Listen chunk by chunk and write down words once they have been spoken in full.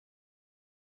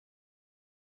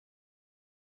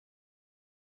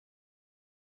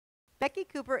Becky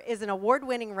Cooper is an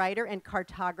award-winning writer and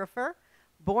cartographer,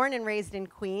 born and raised in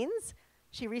Queens.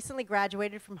 She recently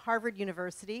graduated from Harvard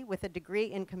University with a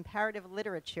degree in comparative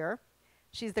literature.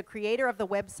 She's the creator of the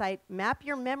website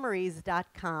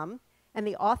mapyourmemories.com and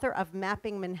the author of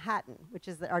Mapping Manhattan, which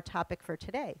is our topic for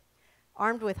today.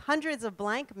 Armed with hundreds of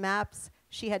blank maps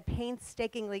she had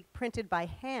painstakingly printed by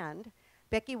hand,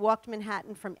 Becky walked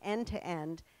Manhattan from end to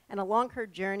end, and along her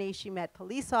journey she met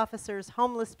police officers,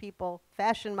 homeless people,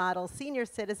 fashion models, senior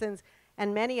citizens,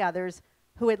 and many others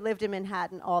who had lived in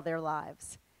Manhattan all their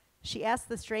lives. She asked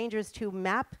the strangers to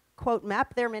map, quote,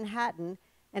 map their Manhattan,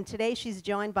 and today she's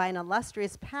joined by an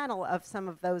illustrious panel of some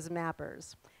of those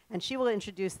mappers, and she will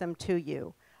introduce them to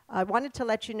you. I wanted to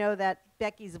let you know that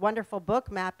Becky's wonderful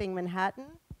book, Mapping Manhattan,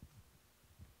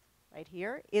 right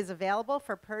here, is available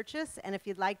for purchase, and if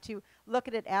you'd like to look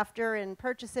at it after and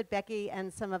purchase it, Becky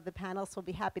and some of the panelists will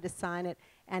be happy to sign it,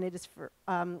 and it is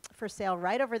for sale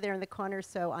right over there in the corner,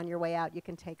 so on your way out you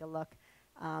can take a look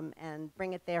and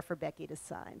bring it there for Becky to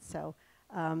sign. So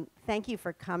thank you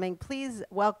for coming. Please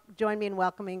join me in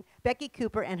welcoming Becky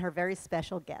Cooper and her very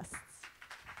special guests.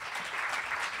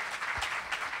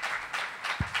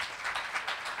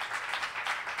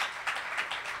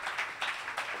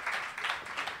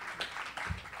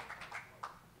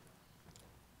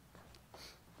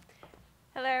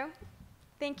 Hello.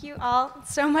 Thank you all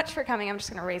so much for coming. I'm just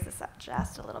going to raise this up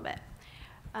just a little bit.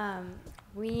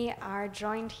 We are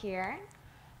joined here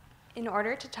in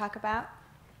order to talk about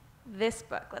this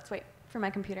book. Let's wait for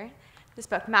my computer. This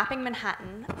book, Mapping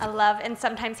Manhattan, a love and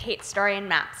sometimes hate story in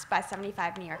maps by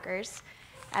 75 New Yorkers.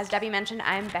 As Debbie mentioned,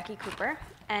 I'm Becky Cooper,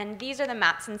 and these are the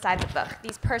maps inside the book,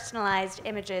 these personalized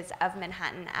images of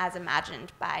Manhattan as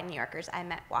imagined by New Yorkers I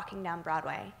met walking down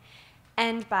Broadway,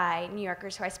 and by New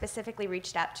Yorkers who I specifically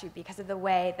reached out to because of the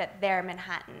way that their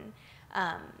Manhattan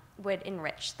would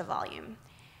enrich the volume.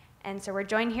 And so we're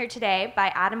joined here today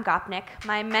by Adam Gopnik,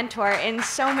 my mentor in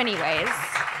so many ways.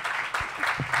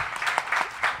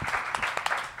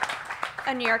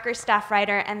 A New Yorker staff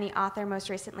writer and the author most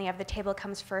recently of The Table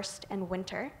Comes First and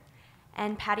Winter.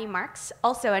 And Patty Marks,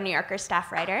 also a New Yorker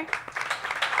staff writer.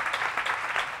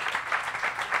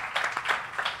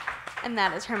 And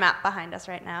that is her map behind us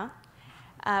right now.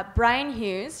 Brian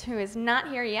Hughes, who is not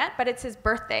here yet, but it's his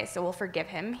birthday, so we'll forgive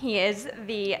him. He is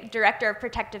the Director of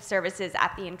Protective Services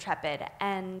at the Intrepid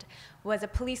and was a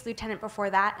police lieutenant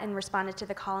before that and responded to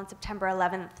the call on September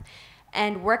 11th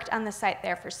and worked on the site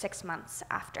there for 6 months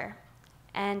after.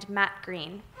 And Matt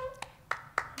Green.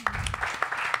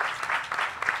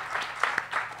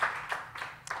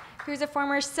 Who's a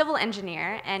former civil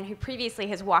engineer and who previously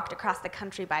has walked across the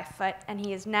country by foot, and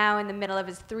he is now in the middle of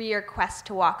his 3-year quest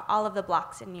to walk all of the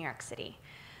blocks in New York City.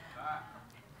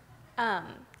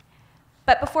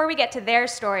 But before we get to their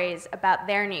stories about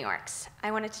their New Yorks, I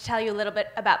wanted to tell you a little bit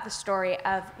about the story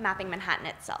of Mapping Manhattan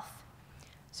itself.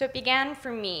 So it began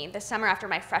for me the summer after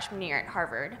my freshman year at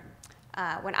Harvard,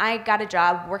 when I got a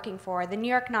job working for the New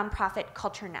York nonprofit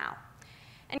Culture Now.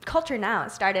 And Culture Now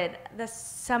started the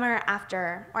summer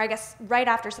after, or I guess right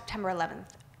after September 11th,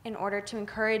 in order to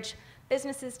encourage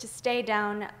businesses to stay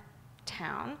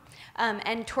downtown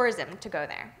and tourism to go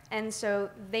there. And so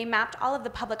they mapped all of the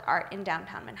public art in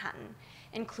downtown Manhattan,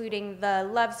 including the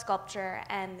Love sculpture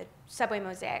and the subway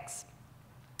mosaics.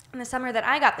 In the summer that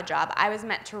I got the job, I was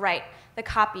meant to write the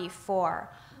copy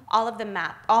for all of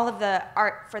the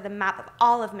art for the map of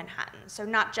all of Manhattan, so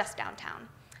not just downtown.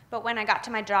 But when I got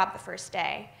to my job the first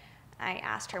day, I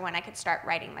asked her when I could start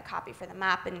writing the copy for the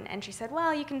map, and she said,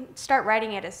 well, you can start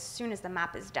writing it as soon as the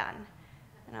map is done.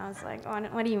 And I was like,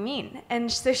 what do you mean? And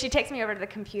so she takes me over to the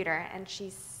computer, and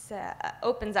she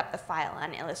opens up the file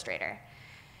on Illustrator.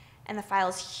 And the file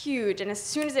is huge, and as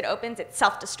soon as it opens, it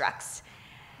self-destructs.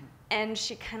 And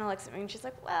she kind of looks at me, and she's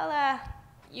like, well,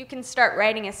 you can start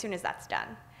writing as soon as that's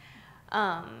done.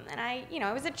 And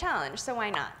it was a challenge, so why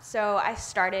not? So I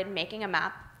started making a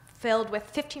map filled with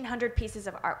 1,500 pieces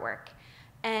of artwork.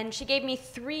 And she gave me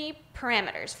 3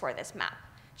 parameters for this map.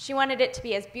 She wanted it to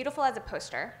be as beautiful as a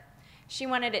poster. She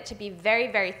wanted it to be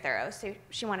very, very thorough. So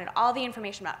she wanted all the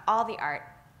information about all the art,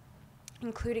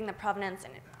 including the provenance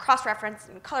and cross-reference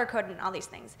and color code and all these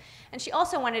things. And she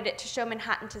also wanted it to show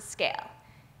Manhattan to scale.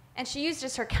 And she used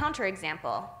as her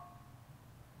counterexample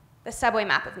the subway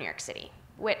map of New York City,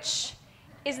 which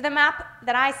is the map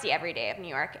that I see every day of New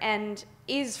York and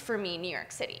is, for me, New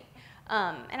York City.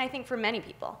 And I think for many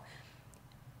people.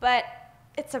 But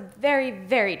it's a very,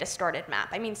 very distorted map.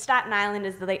 I mean, Staten Island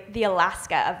is the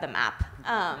Alaska of the map.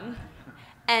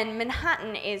 And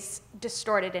Manhattan is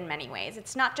distorted in many ways.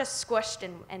 It's not just squished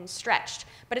and stretched,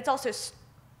 but it's also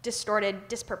distorted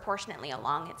disproportionately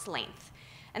along its length.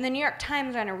 And the New York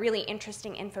Times ran a really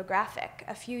interesting infographic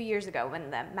a few years ago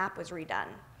when the map was redone.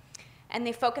 And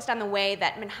they focused on the way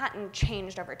that Manhattan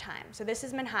changed over time. So this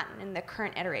is Manhattan in the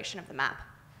current iteration of the map.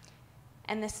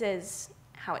 And this is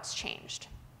how it's changed.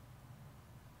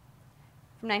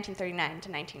 From 1939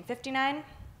 to 1959,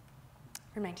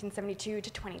 from 1972 to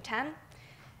 2010.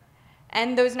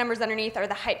 And those numbers underneath are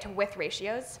the height to width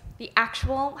ratios. The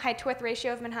actual height to width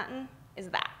ratio of Manhattan is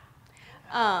that.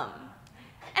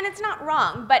 And it's not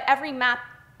wrong, but every map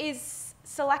is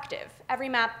selective. Every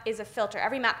map is a filter.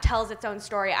 Every map tells its own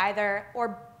story, either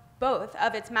or both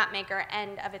of its map maker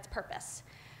and of its purpose.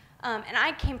 And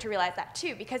I came to realize that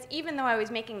too, because even though I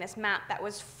was making this map that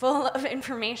was full of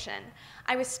information,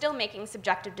 I was still making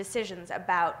subjective decisions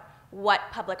about what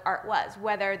public art was,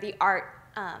 whether the art,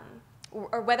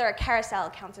 or whether a carousel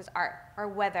counts as art, or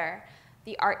whether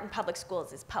the art in public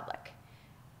schools is public.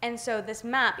 And so this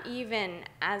map, even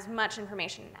as much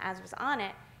information as was on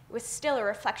it, was still a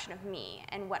reflection of me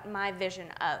and what my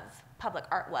vision of public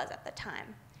art was at the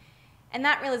time. And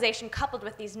that realization, coupled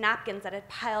with these napkins that had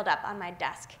piled up on my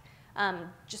desk,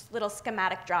 just little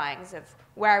schematic drawings of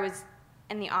where I was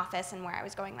in the office and where I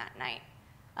was going that night,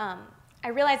 I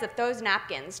realized that those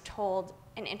napkins told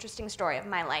an interesting story of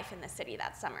my life in the city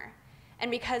that summer. And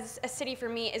because a city for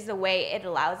me is the way it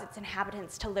allows its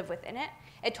inhabitants to live within it,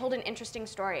 it told an interesting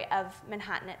story of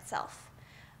Manhattan itself.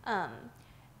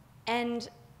 And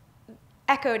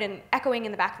echoing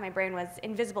in the back of my brain was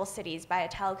Invisible Cities by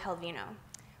Italo Calvino,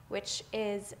 which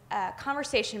is a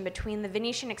conversation between the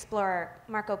Venetian explorer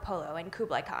Marco Polo and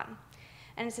Kublai Khan.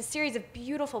 And it's a series of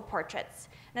beautiful portraits.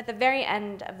 And at the very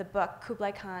end of the book,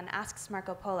 Kublai Khan asks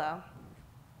Marco Polo,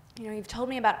 you know, you've told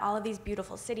me about all of these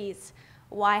beautiful cities.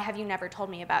 Why have you never told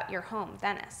me about your home,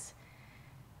 Venice?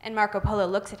 And Marco Polo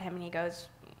looks at him and he goes,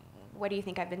 what do you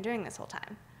think I've been doing this whole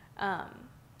time?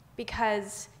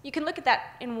 Because you can look at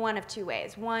that in one of two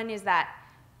ways. One is that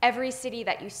every city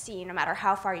that you see, no matter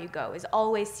how far you go, is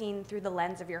always seen through the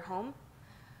lens of your home.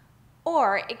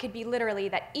 Or it could be literally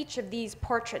that each of these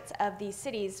portraits of these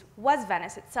cities was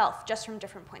Venice itself, just from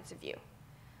different points of view.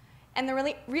 And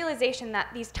the realization that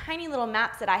these tiny little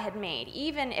maps that I had made,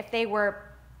 even if they were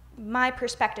my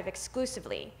perspective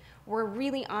exclusively, were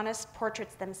really honest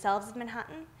portraits themselves of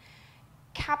Manhattan,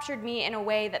 captured me in a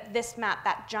way that this map,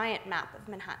 that giant map of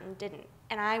Manhattan, didn't.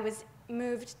 And I was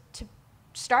moved to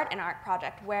start an art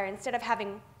project where instead of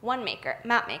having one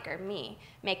map maker, me,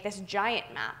 make this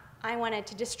giant map, I wanted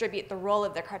to distribute the role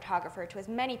of the cartographer to as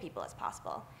many people as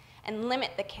possible and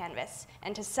limit the canvas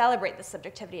and to celebrate the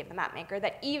subjectivity of the map maker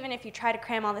that even if you try to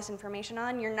cram all this information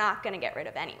on, you're not going to get rid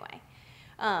of anyway.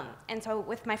 And so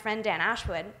with my friend Dan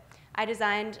Ashwood, I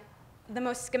designed the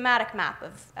most schematic map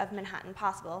of Manhattan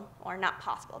possible, or not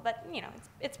possible, but you know,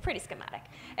 it's pretty schematic.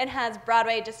 It has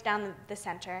Broadway just down the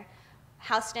center,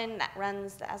 Houston that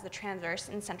runs as the transverse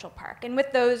in Central Park, and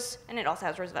with those, and it also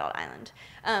has Roosevelt Island.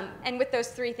 And with those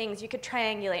three things, you could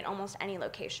triangulate almost any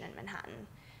location in Manhattan.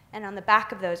 And on the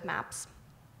back of those maps,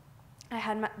 I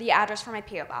had the address for my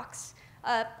P.O. box,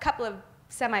 a couple of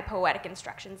semi-poetic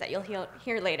instructions that you'll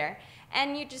hear later,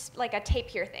 and you just like a tape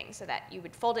here thing so that you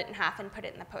would fold it in half and put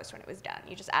it in the post when it was done.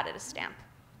 You just added a stamp.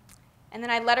 And then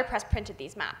I letterpress printed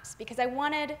these maps because I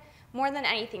wanted, more than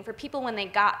anything, for people when they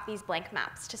got these blank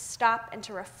maps to stop and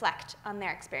to reflect on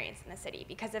their experience in the city.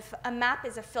 Because if a map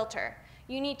is a filter,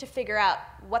 you need to figure out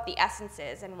what the essence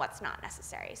is and what's not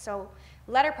necessary. So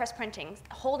letterpress printing,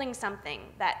 holding something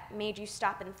that made you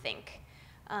stop and think,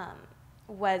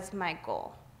 was my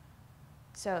goal.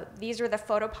 So these were the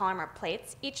photopolymer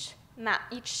plates. Each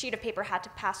sheet of paper had to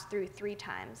pass through 3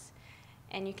 times.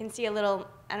 And you can see a little,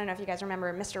 I don't know if you guys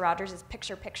remember Mr. Rogers'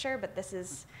 picture, but this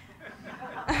is,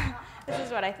 this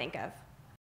is what I think of.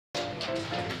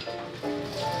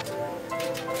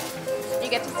 You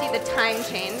get to see the time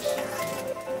change.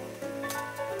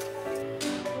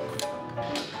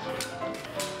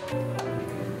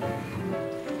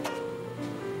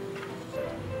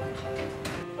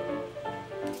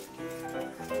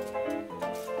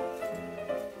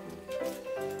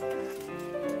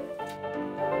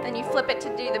 Then you flip it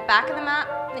to do the back of the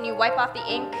map, then you wipe off the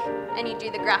ink, and you do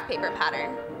the graph paper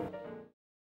pattern.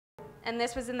 And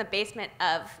this was in the basement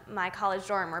of my college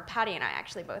dorm where Patty and I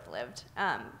actually both lived.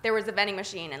 There was a vending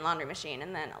machine and laundry machine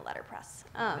and then a letterpress.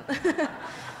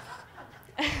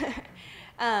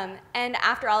 And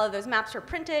after all of those maps were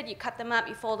printed, you cut them up,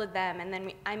 you folded them, and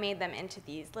then I made them into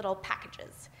these little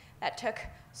packages that took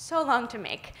so long to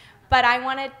make. But I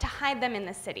wanted to hide them in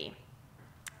the city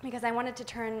because I wanted to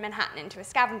turn Manhattan into a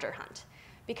scavenger hunt.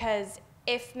 Because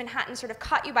if Manhattan sort of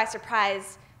caught you by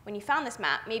surprise when you found this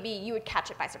map, maybe you would catch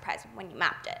it by surprise when you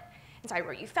mapped it. And so I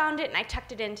wrote, you found it, and I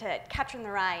tucked it into Catcher in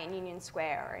the Rye in Union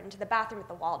Square, or into the bathroom at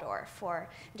the Waldorf, or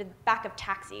into the back of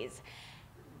taxis.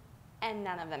 And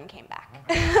none of them came back.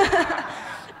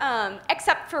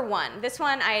 Except for one. This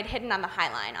one I had hidden on the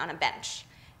High Line on a bench.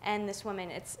 And this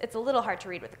woman, it's a little hard to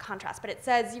read with the contrast, but it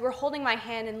says, you were holding my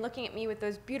hand and looking at me with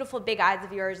those beautiful big eyes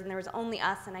of yours, and there was only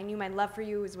us, and I knew my love for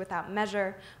you was without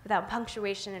measure, without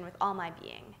punctuation, and with all my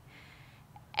being.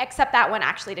 Except that one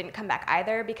actually didn't come back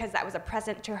either, because that was a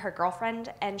present to her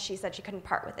girlfriend, and she said she couldn't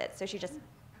part with it, so she just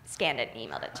scanned it and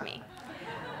emailed it to me.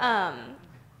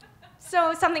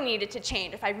 So something needed to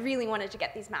change if I really wanted to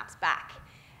get these maps back.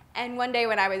 And one day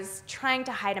when I was trying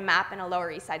to hide a map in a Lower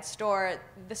East Side store,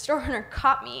 the store owner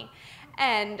caught me,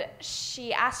 and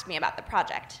she asked me about the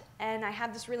project. And I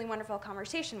had this really wonderful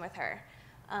conversation with her.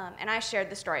 And I shared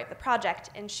the story of the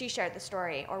project, and she shared the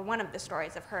story, or one of the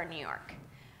stories of her in New York.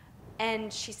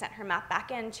 And she sent her map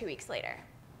back in 2 weeks later.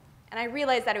 And I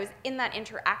realized that it was in that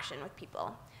interaction with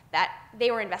people that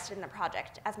they were invested in the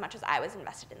project as much as I was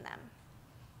invested in them.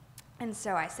 And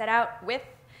so I set out with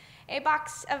a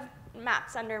box of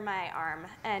maps under my arm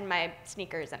and my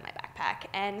sneakers and my backpack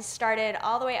and started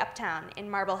all the way uptown in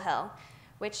Marble Hill,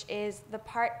 which is the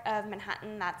part of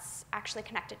Manhattan that's actually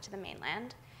connected to the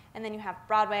mainland. And then you have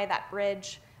Broadway, that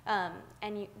bridge,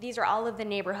 these are all of the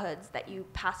neighborhoods that you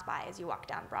pass by as you walk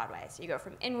down Broadway. So you go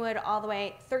from Inwood all the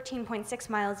way 13.6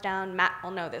 miles down, Matt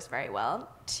will know this very well,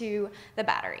 to the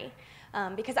Battery.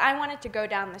 Because I wanted to go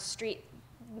down the street.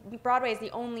 Broadway is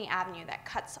the only avenue that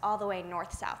cuts all the way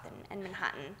north-south in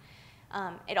Manhattan.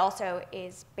 It also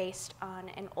is based on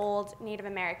an old Native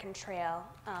American trail,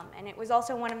 and it was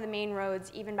also one of the main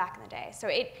roads even back in the day. So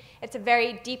it's a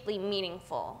very deeply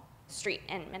meaningful street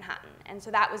in Manhattan, and so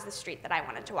that was the street that I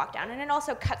wanted to walk down. And it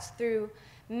also cuts through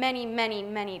many, many,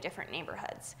 many different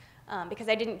neighborhoods, because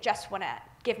I didn't just want to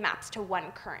give maps to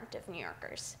one current of New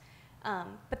Yorkers.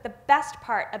 But the best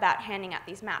part about handing out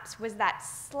these maps was that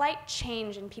slight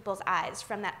change in people's eyes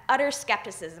from that utter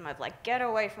skepticism of like, get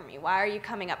away from me, why are you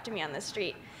coming up to me on the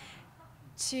street,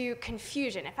 to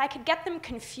confusion. If I could get them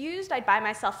confused, I'd buy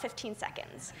myself 15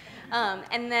 seconds.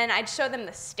 And then I'd show them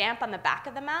the stamp on the back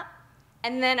of the map,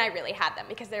 and then I really had them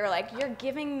because they were like, you're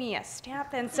giving me a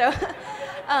stamp? And so,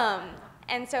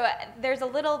 there's a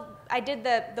little, I did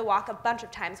the walk a bunch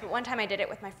of times, but one time I did it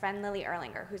with my friend Lily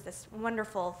Erlinger, who's this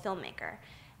wonderful filmmaker.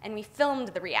 And we filmed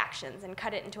the reactions and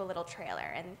cut it into a little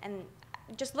trailer. And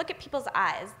just look at people's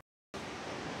eyes.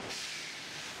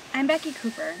 I'm Becky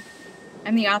Cooper.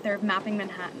 I'm the author of Mapping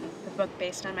Manhattan, the book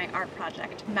based on my art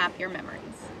project, Map Your Memories.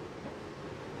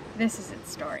 This is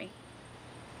its story.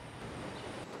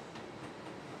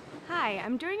 Hi,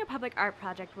 I'm doing a public art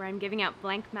project where I'm giving out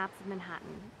blank maps of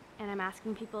Manhattan, and I'm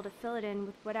asking people to fill it in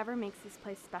with whatever makes this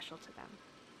place special to them.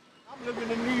 I'm living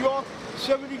in New York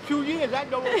 72 years. I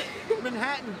know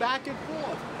Manhattan back and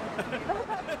forth.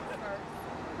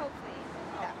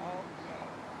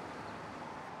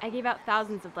 I gave out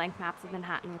thousands of blank maps of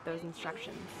Manhattan with those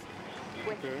instructions.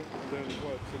 Okay, then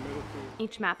what? Submit it to...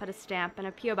 Each map had a stamp and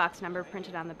a P.O. box number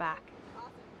printed on the back.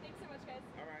 Awesome. Thanks so much, guys.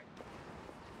 All right.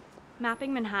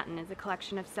 Mapping Manhattan is a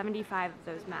collection of 75 of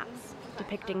those maps,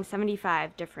 depicting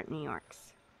 75 different New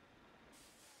Yorks.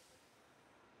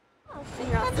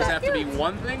 Does it have to be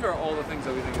one thing or all the things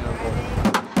that we think are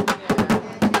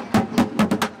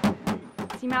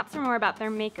important? See, maps are more about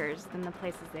their makers than the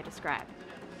places they describe.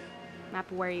 Map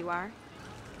where you are,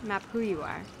 map who you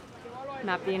are,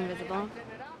 map the invisible,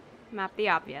 map the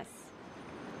obvious,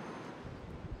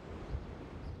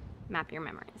 map your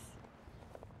memories.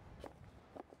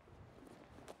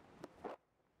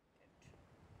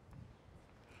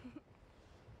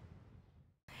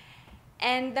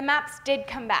 And the maps did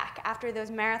come back. After those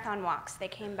marathon walks, they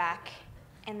came back,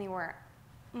 and they were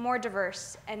more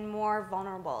diverse and more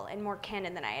vulnerable and more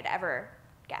candid than I had ever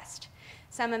guessed.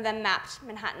 Some of them mapped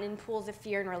Manhattan in pools of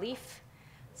fear and relief.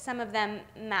 Some of them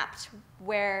mapped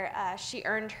where she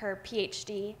earned her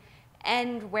PhD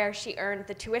and where she earned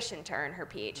the tuition to earn her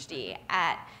PhD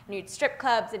at nude strip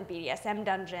clubs and BDSM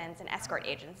dungeons and escort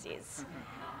agencies.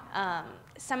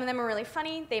 Some of them were really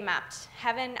funny. They mapped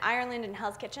Heaven, Ireland, and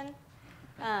Hell's Kitchen.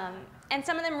 And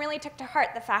some of them really took to heart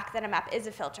the fact that a map is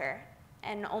a filter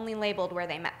and only labeled where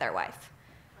they met their wife.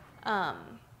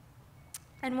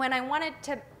 And when I wanted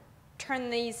to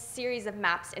turn these series of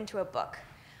maps into a book,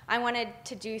 I wanted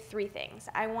to do three things.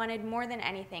 I wanted more than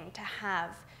anything to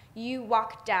have you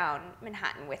walk down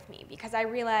Manhattan with me, because I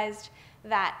realized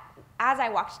that as I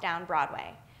walked down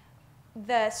Broadway,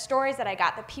 the stories that I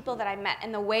got, the people that I met,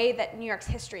 and the way that New York's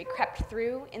history crept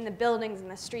through in the buildings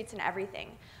and the streets and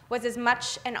everything was as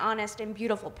much an honest and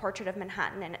beautiful portrait of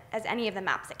Manhattan as any of the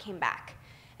maps that came back.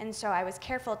 And so I was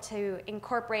careful to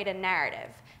incorporate a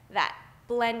narrative that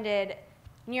blended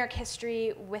New York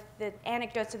history with the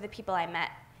anecdotes of the people I met.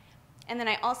 And then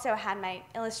I also had my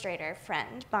illustrator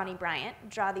friend, Bonnie Bryant,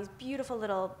 draw these beautiful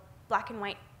little black and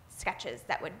white sketches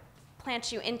that would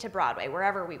plant you into Broadway,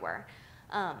 wherever we were.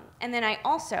 And then I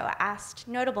also asked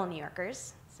notable New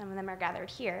Yorkers, some of them are gathered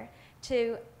here,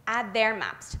 to add their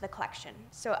maps to the collection.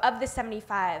 So of the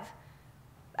 75,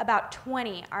 about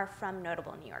 20 are from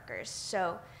notable New Yorkers.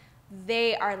 So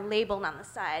they are labeled on the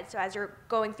side. So as you're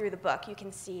going through the book, you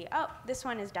can see, oh, this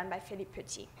one is done by Philippe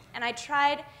Petit. And I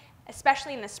tried,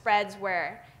 especially in the spreads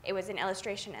where it was an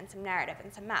illustration and some narrative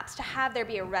and some maps, to have there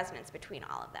be a resonance between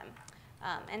all of them.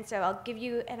 And so I'll give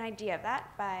you an idea of that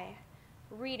by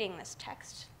reading this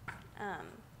text.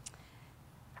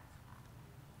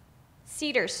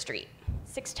 Cedar Street,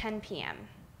 6:10 p.m.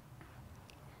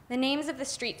 The names of the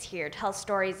streets here tell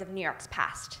stories of New York's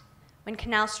past. When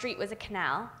Canal Street was a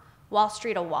canal, Wall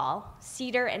Street a wall,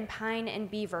 cedar and pine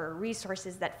and beaver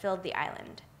resources that filled the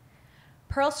island.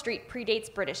 Pearl Street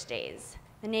predates British days.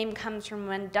 The name comes from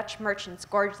when Dutch merchants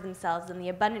gorged themselves on the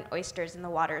abundant oysters in the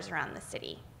waters around the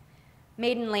city.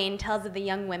 Maiden Lane tells of the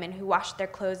young women who washed their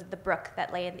clothes at the brook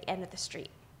that lay at the end of the street.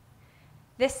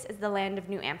 This is the land of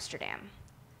New Amsterdam,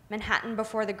 Manhattan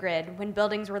before the grid, when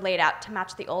buildings were laid out to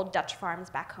match the old Dutch farms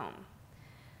back home.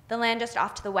 The land just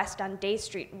off to the west on Day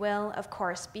Street will, of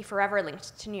course, be forever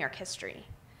linked to New York history.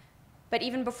 But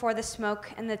even before the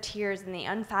smoke and the tears and the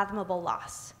unfathomable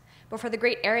loss, before the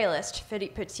great aerialist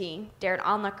Philippe Petit dared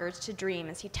onlookers to dream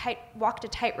as he walked a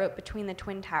tightrope between the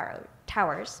twin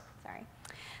towers,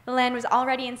 the land was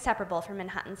already inseparable from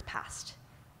Manhattan's past.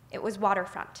 It was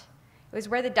waterfront. It was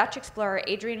where the Dutch explorer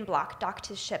Adrian Block docked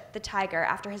his ship, the Tiger,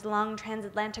 after his long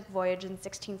transatlantic voyage in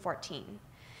 1614.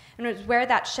 And it was where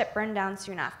that ship burned down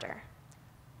soon after.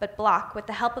 But Block, with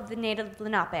the help of the native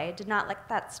Lenape, did not let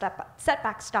that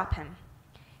setback stop him.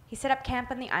 He set up camp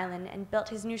on the island and built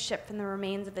his new ship from the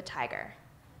remains of the Tiger.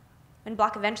 When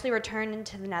Block eventually returned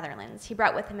into the Netherlands, he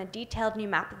brought with him a detailed new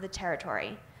map of the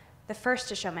territory, the first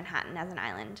to show Manhattan as an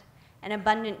island, and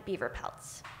abundant beaver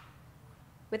pelts.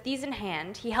 With these in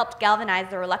hand, he helped galvanize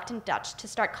the reluctant Dutch to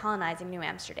start colonizing New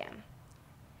Amsterdam.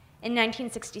 In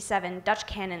 1967, Dutch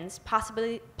cannons,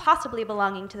 possibly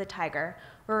belonging to the Tiger,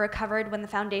 were recovered when the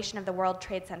foundation of the World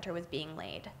Trade Center was being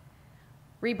laid.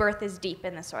 Rebirth is deep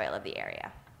in the soil of the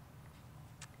area.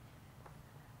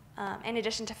 In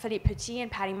addition to Philippe Petit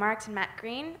and Patty Marks and Matt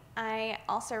Green, I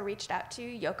also reached out to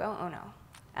Yoko Ono.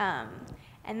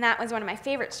 And that was one of my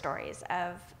favorite stories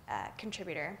of a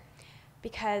contributor,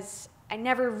 because I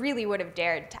never really would have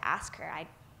dared to ask her. I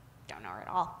don't know her at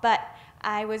all. But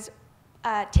I was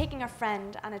taking a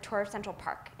friend on a tour of Central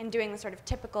Park and doing the sort of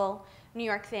typical New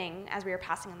York thing as we were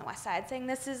passing on the west side, saying,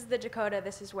 this is the Dakota,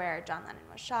 this is where John Lennon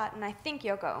was shot, and I think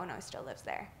Yoko Ono still lives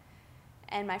there.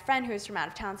 And my friend, who's from out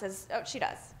of town, says, oh, she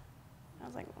does. I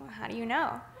was like, well, how do you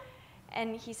know?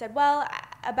 And he said, well,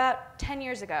 about 10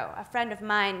 years ago, a friend of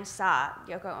mine saw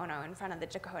Yoko Ono in front of the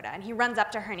Dakota, and he runs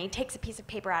up to her and he takes a piece of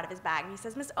paper out of his bag and he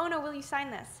says, Miss Ono, will you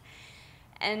sign this?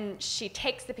 And she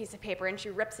takes the piece of paper and she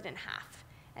rips it in half,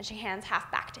 and she hands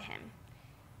half back to him.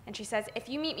 And she says, if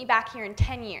you meet me back here in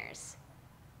 10 years,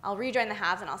 I'll rejoin the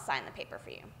halves and I'll sign the paper for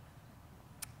you.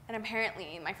 And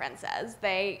apparently, my friend says,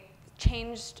 they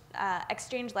exchanged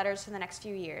letters for the next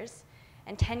few years,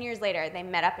 and 10 years later, they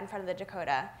met up in front of the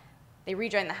Dakota. They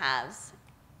rejoined the halves,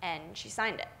 and she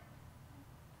signed it.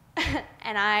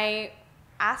 And I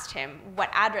asked him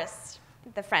what address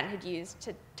the friend had used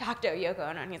to talk to Yoko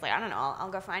Ono, and he's like, I don't know,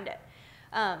 I'll go find it.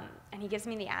 And he gives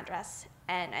me the address,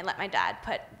 and I let my dad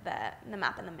put the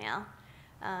map in the mail.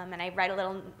 And I write a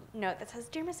little note that says,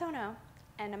 Dear Miss Ono.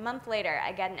 And a month later,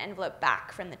 I get an envelope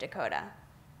back from the Dakota,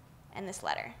 and this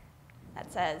letter that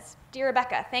says, Dear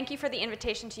Rebecca, thank you for the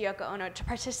invitation to Yoko Ono to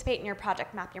participate in your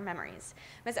project, Map Your Memories.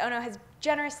 Ms. Ono has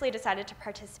generously decided to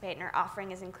participate, and her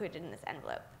offering is included in this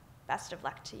envelope. Best of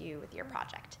luck to you with your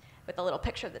project, with a little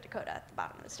picture of the Dakota at the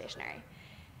bottom of the stationery.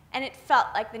 And it felt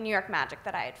like the New York magic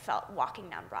that I had felt walking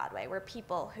down Broadway, where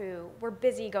people who were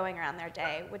busy going around their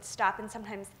day would stop and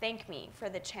sometimes thank me for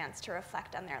the chance to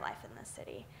reflect on their life in this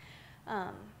city.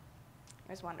 It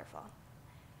was wonderful.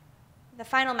 The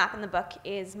final map in the book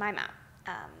is my map.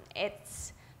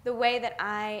 It's the way that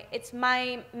it's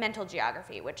my mental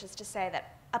geography, which is to say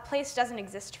that a place doesn't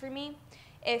exist for me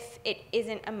if it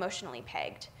isn't emotionally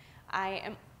pegged. I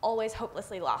am always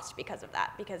hopelessly lost because of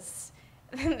that, because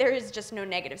there is just no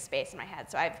negative space in my head.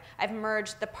 So I've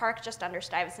merged the park just under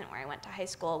Stuyvesant, where I went to high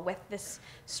school, with this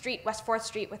street, West 4th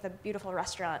Street, with a beautiful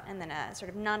restaurant, and then a sort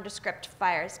of nondescript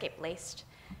fire escape laced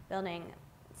building,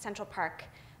 Central Park.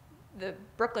 the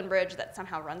Brooklyn Bridge that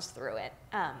somehow runs through it,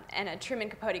 and a Truman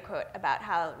Capote quote about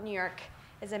how New York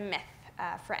is a myth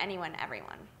for anyone,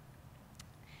 everyone.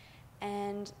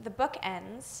 And the book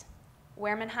ends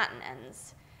where Manhattan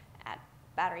ends, at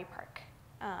Battery Park,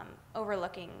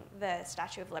 overlooking the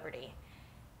Statue of Liberty.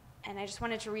 And I just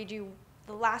wanted to read you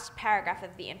the last paragraph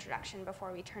of the introduction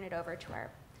before we turn it over to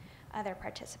our other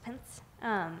participants.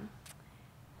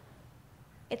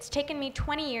 It's taken me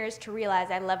 20 years to realize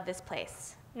I love this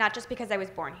place, not just because I was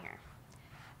born here.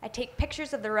 I take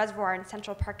pictures of the reservoir in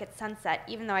Central Park at sunset,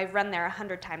 even though I've run there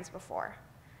 100 times before.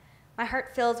 My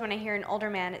heart fills when I hear an older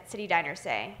man at City Diner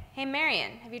say, "Hey,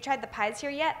 Marion, have you tried the pies here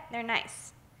yet? They're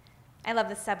nice." I love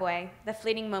the subway, the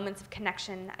fleeting moments of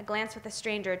connection, a glance with a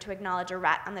stranger to acknowledge a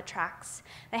rat on the tracks,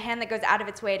 the hand that goes out of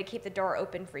its way to keep the door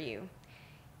open for you.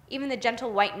 Even the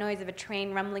gentle white noise of a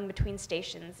train rumbling between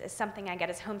stations is something I get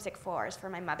as homesick for as for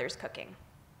my mother's cooking.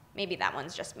 Maybe that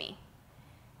one's just me.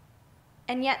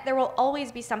 And yet, there will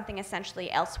always be something essentially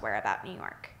elsewhere about New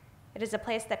York. It is a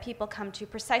place that people come to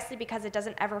precisely because it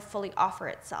doesn't ever fully offer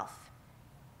itself.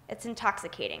 It's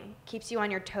intoxicating, keeps you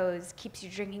on your toes, keeps you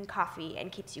drinking coffee,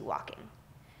 and keeps you walking.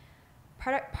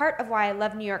 Part of why I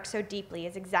love New York so deeply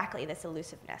is exactly this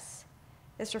elusiveness.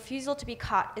 This refusal to be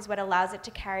caught is what allows it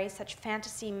to carry such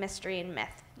fantasy, mystery, and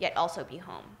myth, yet also be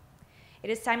home. It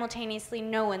is simultaneously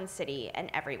no one's city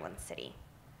and everyone's city.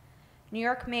 New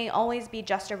York may always be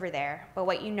just over there, but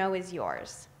what you know is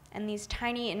yours. And these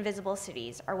tiny, invisible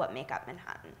cities are what make up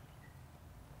Manhattan.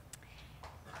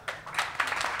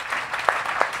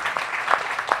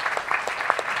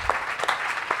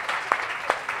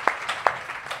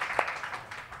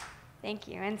 Thank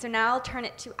you. And so now I'll turn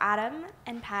it to Adam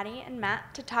and Patty and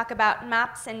Matt to talk about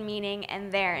maps and meaning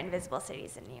and their invisible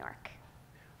cities in New York.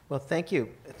 Well, thank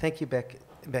you. Thank you,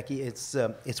 Becky.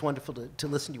 It's wonderful to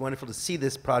listen to you, wonderful to see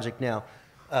this project now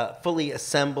fully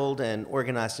assembled and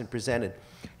organized and presented.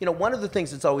 You know, one of the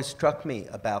things that's always struck me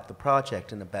about the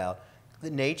project and about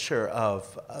the nature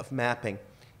of mapping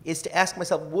is to ask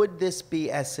myself, would this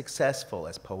be as successful,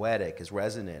 as poetic, as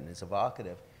resonant, as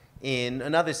evocative in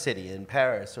another city, in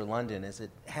Paris or London, as it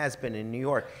has been in New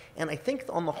York? And I think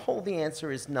on the whole the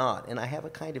answer is not, and I have a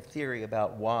kind of theory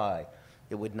about why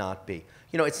it would not be.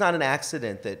 You know, it's not an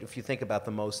accident that if you think about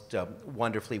the most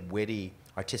wonderfully witty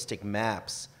artistic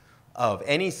maps of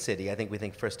any city, I think we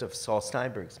think first of Saul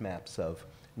Steinberg's maps of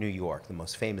New York, the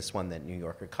most famous one that New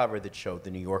Yorker covered that showed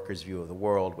the New Yorker's view of the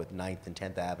world with 9th and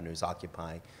 10th Avenues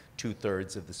occupying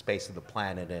 2/3 of the space of the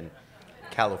planet and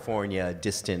California, a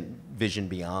distant vision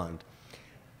beyond.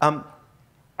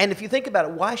 And if you think about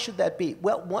it, why should that be?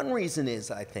 Well, one reason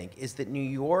is, I think, is that New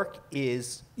York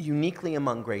is uniquely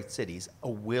among great cities a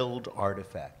willed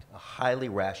artifact, a highly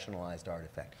rationalized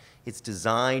artifact. It's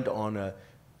designed on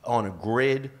a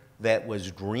grid that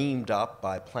was dreamed up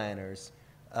by planners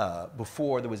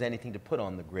before there was anything to put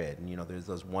on the grid. And you know, there's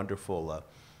those wonderful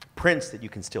prints that you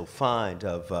can still find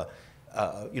of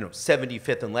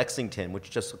 75th and Lexington,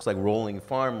 which just looks like rolling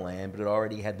farmland, but it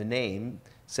already had the name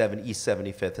East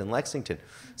 75th and Lexington.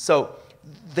 So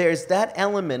there's that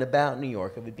element about New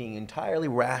York of it being entirely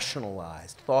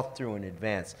rationalized, thought through in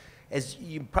advance. As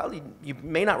you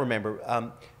may not remember,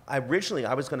 I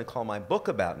was going to call my book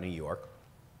about New York,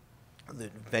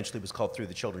 that eventually was called Through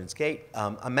the Children's Gate,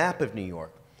 a map of New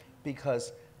York,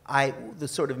 because the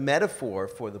sort of metaphor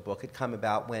for the book had come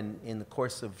about when, in the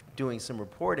course of doing some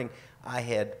reporting, I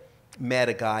had met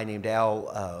a guy named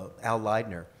Al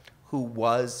Leidner, who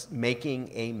was making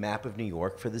a map of New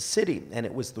York for the city. And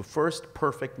it was the first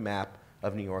perfect map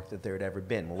of New York that there had ever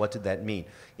been. Well, what did that mean?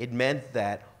 It meant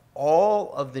that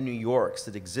all of the New Yorks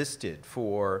that existed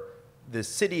for the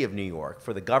city of New York,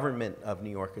 for the government of New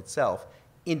York itself,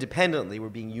 independently were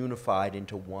being unified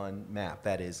into one map.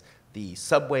 That is, the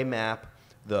subway map,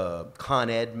 the Con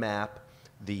Ed map,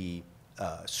 the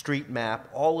street map,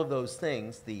 all of those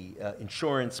things, the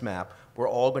insurance map, were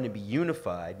all going to be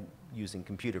unified using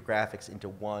computer graphics into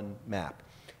one map.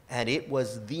 And it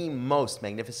was the most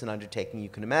magnificent undertaking you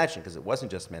can imagine, because it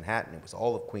wasn't just Manhattan, it was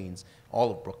all of Queens,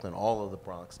 all of Brooklyn, all of the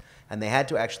Bronx. And they had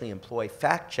to actually employ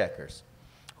fact checkers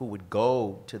who would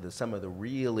go to some of the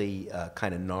really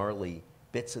kind of gnarly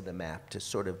bits of the map to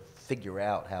sort of figure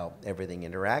out how everything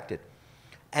interacted.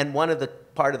 And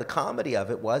part of the comedy of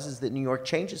it is that New York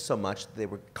changes so much that they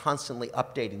were constantly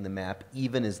updating the map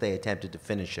even as they attempted to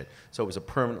finish it. So it was a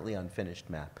permanently unfinished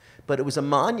map. But it was a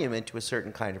monument to a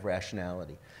certain kind of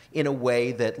rationality in a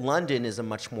way that London is a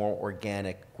much more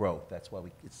organic growth. That's why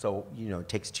it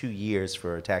takes 2 years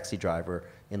for a taxi driver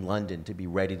in London to be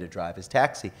ready to drive his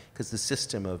taxi, because the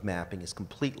system of mapping is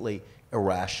completely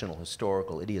irrational,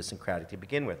 historical, idiosyncratic to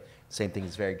begin with. The same thing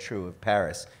is very true of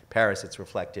Paris. Paris, it's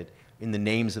reflected in the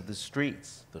names of the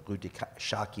streets, the Rue de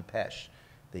Chat qui pêche,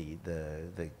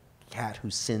 the cat who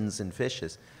sins and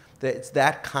fishes. It's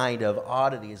that kind of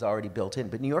oddity is already built in.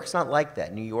 But New York's not like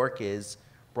that. New York is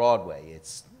Broadway.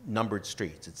 It's numbered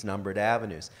streets. It's numbered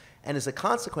avenues. And as a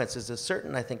consequence, there's a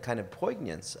certain, I think, kind of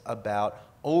poignance about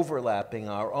overlapping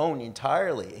our own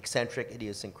entirely eccentric,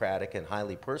 idiosyncratic, and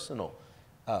highly personal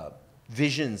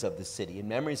visions of the city and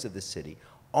memories of the city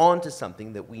onto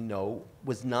something that we know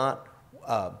was not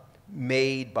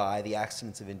made by the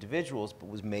accidents of individuals, but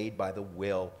was made by the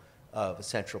will of a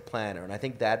central planner. And I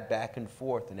think that back and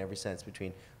forth in every sense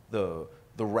between the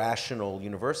rational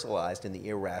universalized and the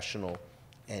irrational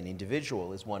and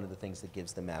individual is one of the things that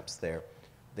gives the maps their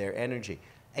energy.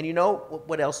 And you know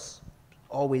what else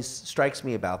always strikes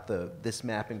me about this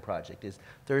mapping project is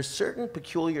there are certain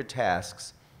peculiar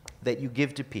tasks that you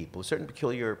give to people, certain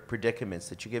peculiar predicaments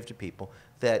that you give to people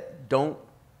that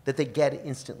they get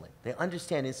instantly. They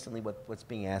understand instantly what's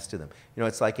being asked of them. You know,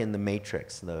 it's like in The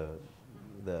Matrix,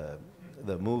 the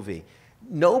movie.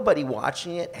 Nobody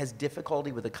watching it has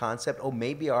difficulty with the concept, oh,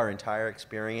 maybe our entire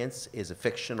experience is a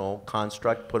fictional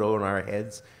construct put on our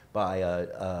heads by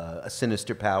a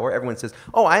sinister power. Everyone says,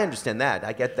 oh, I understand that,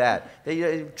 I get that.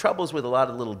 They troubles with a lot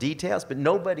of little details, but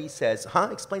nobody says,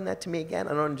 explain that to me again,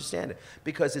 I don't understand it,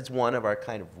 because it's one of our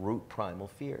kind of root primal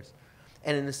fears.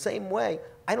 And in the same way,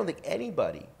 I don't think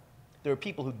anybody, there are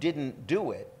people who didn't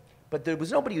do it, but there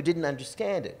was nobody who didn't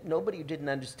understand it. Nobody who didn't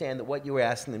understand that what you were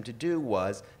asking them to do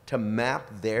was to map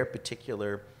their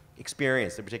particular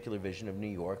experience, their particular vision of New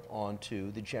York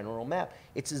onto the general map.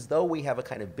 It's as though we have a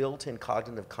kind of built-in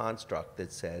cognitive construct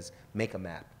that says, make a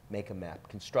map,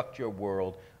 construct your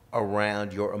world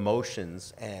around your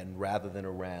emotions and rather than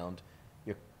around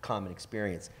your common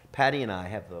experience. Patty and I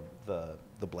have the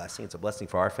blessing, it's a blessing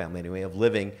for our family anyway, of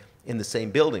living in the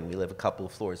same building. We live a couple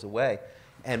of floors away.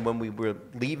 And when we were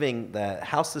leaving the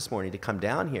house this morning to come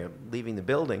down here, leaving the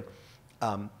building,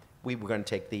 we were going to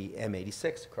take the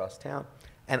M86 across town.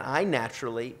 And I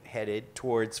naturally headed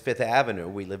towards Fifth Avenue.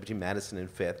 We live between Madison and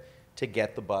Fifth to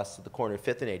get the bus at the corner of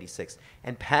Fifth and 86th.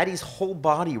 And Patty's whole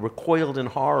body recoiled in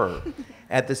horror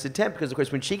at this attempt because, of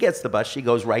course, when she gets the bus, she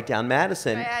goes right down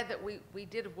Madison. I add that we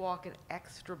did walk an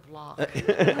extra block.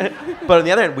 But on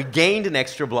the other hand, we gained an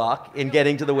extra block in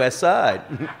getting to the West Side.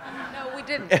 No, we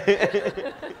didn't.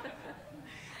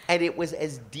 And it was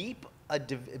as deep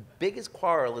biggest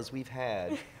quarrel as we've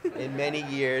had in many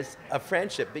years of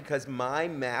friendship because my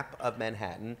map of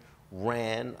Manhattan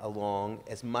ran along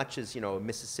as much as, you know, a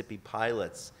Mississippi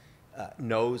pilot's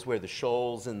knows where the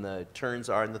shoals and the turns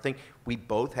are and the thing. We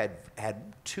both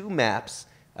had two maps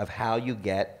of how you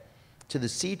get to the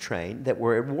C train that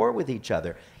were at war with each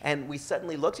other. And we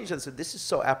suddenly looked at each other and said, this is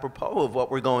so apropos of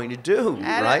what we're going to do,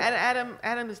 right?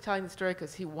 Adam is telling the story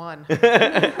because he won.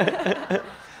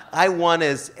 I won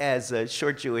as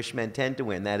short Jewish men tend to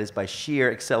win. That is by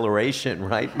sheer acceleration,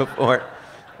 right, before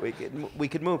we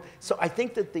could move. So I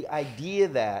think that the idea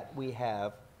that we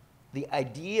have, the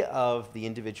idea of the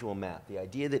individual map, the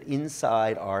idea that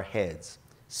inside our heads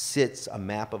sits a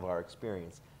map of our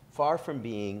experience, far from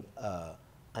being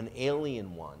an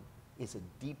alien one, is a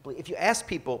deeply, if you ask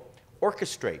people,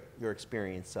 orchestrate your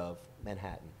experience of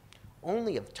Manhattan,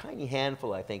 only a tiny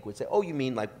handful, I think, would say, oh, you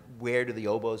mean like where do the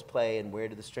oboes play and where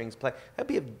do the strings play? That'd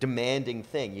be a demanding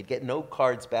thing. You'd get no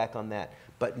cards back on that.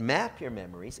 But map your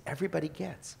memories, everybody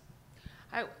gets.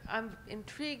 I'm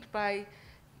intrigued by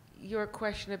your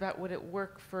question about would it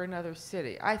work for another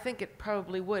city. I think it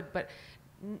probably would, but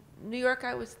New York,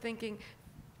 I was thinking,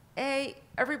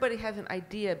 everybody has an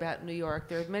idea about New York.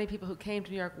 There are many people who came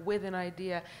to New York with an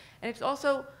idea, and it's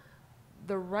also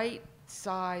the right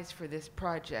size for this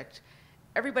project.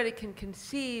 Everybody can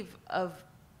conceive of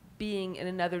being in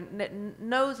another,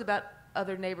 knows about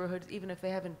other neighborhoods even if they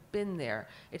haven't been there.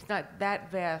 It's not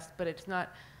that vast, but it's not,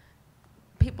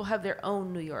 people have their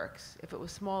own New Yorks. If it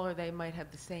was smaller, they might have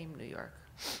the same New York.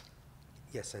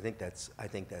 Yes, I think that's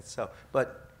so.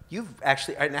 But you've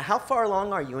actually, now how far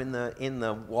along are you in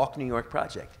the Walk New York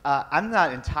project? I'm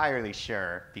not entirely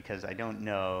sure because I don't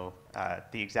know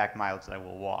the exact miles that I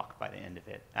will walk by the end of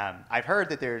it. I've heard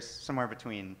that there's somewhere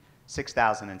between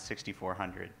 6,000 and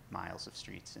 6,400 miles of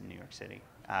streets in New York City.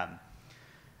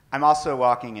 I'm also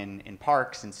walking in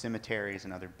parks and cemeteries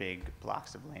and other big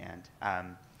blocks of land.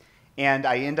 And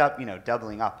I end up,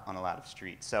 doubling up on a lot of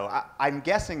streets. So I'm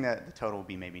guessing that the total will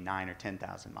be maybe 9,000 or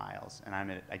 10,000 miles, and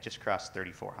I just crossed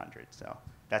 3,400. So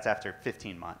that's after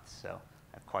 15 months. So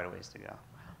I have quite a ways to go.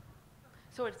 Wow.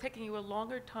 So it's taking you a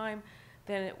longer time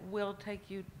than it will take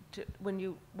you to when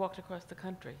you walked across the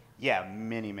country. Yeah,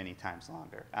 many, many times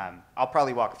longer. I'll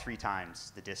probably walk 3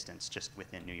 times the distance just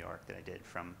within New York that I did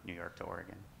from New York to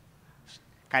Oregon.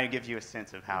 kind of gives you a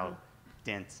sense of how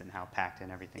dense and how packed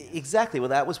in everything is. Exactly. Well,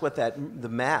 that was what the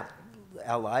map,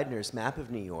 Al Leidner's map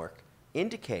of New York,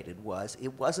 indicated was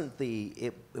it wasn't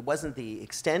the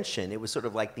extension. It was sort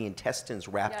of like the intestines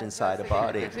wrapped inside a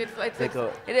body. It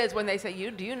is when they say,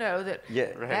 do you know that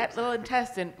Right. that little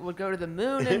intestine would go to the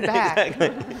moon and back?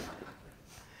 Exactly.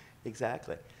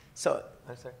 Exactly. So,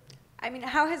 I'm sorry. I mean,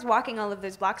 how has walking all of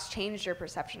those blocks changed your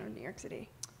perception of New York City?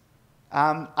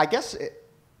 I guess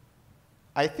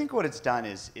I think what it's done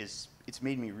is it's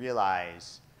made me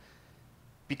realize,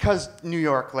 because New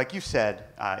York, like you said,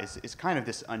 is kind of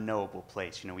this unknowable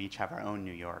place. You know, we each have our own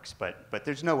New Yorks, but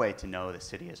there's no way to know the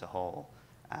city as a whole.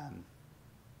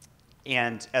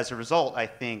 And as a result, I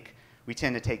think we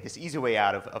tend to take this easy way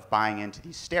out of buying into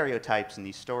these stereotypes and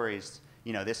these stories.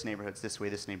 You know, this neighborhood's this way,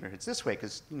 this neighborhood's this way,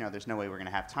 because, you know, there's no way we're going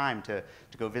to have time to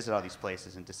go visit all these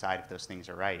places and decide if those things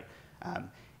are right.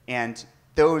 And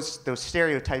those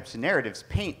stereotypes and narratives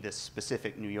paint this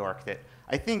specific New York that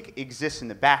I think exists in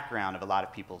the background of a lot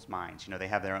of people's minds. You know, they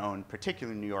have their own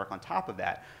particular New York on top of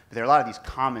that. But there are a lot of these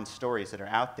common stories that are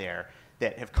out there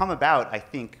that have come about, I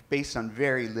think, based on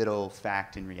very little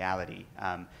fact and reality.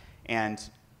 And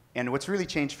what's really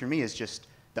changed for me is just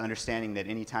the understanding that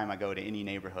any time I go to any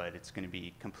neighborhood, it's going to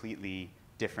be completely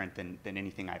different than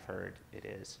anything I've heard it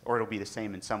is. Or it'll be the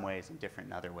same in some ways and different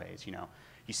in other ways. You know,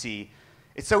 you see,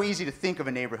 it's so easy to think of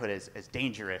a neighborhood as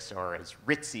dangerous or as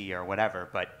ritzy or whatever,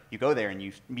 but you go there and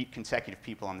you meet consecutive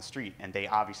people on the street, and they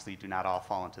obviously do not all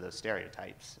fall into those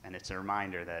stereotypes. And it's a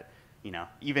reminder that, you know,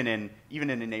 even in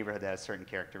a neighborhood that has certain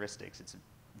characteristics, it's a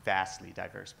vastly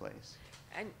diverse place.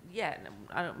 And yet,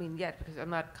 I don't mean yet because I'm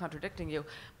not contradicting you,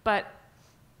 but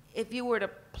if you were to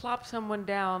plop someone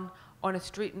down on a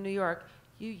street in New York,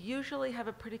 you usually have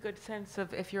a pretty good sense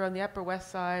of if you're on the Upper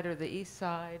West Side or the East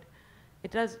Side.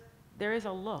 There is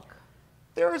a look.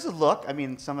 There is a look. I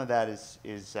mean, some of that is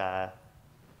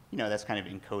you know, that's kind of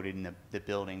encoded in the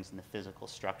buildings and the physical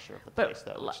structure of the place,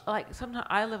 though. Like sometimes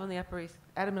I live on the Upper East.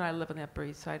 Adam and I live on the Upper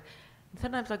East Side. And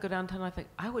sometimes I go downtown and I think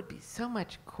I would be so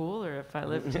much cooler if I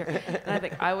lived here. And I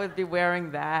think I would be wearing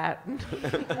that,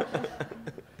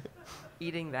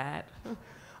 eating that.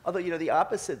 Although, you know, the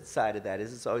opposite side of that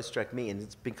is, it's always struck me, and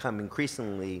it's become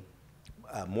increasingly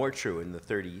more true in the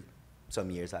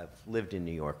 30-some years I've lived in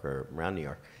New York or around New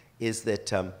York, is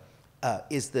that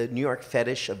is the New York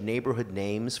fetish of neighborhood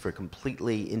names for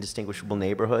completely indistinguishable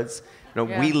neighborhoods. You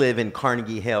know, we live in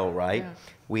Carnegie Hill, right? Yeah.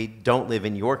 We don't live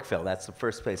in Yorkville. That's the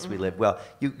first place we live. Well,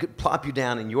 you could plop you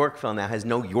down in Yorkville now, has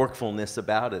no Yorkville-ness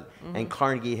about it. And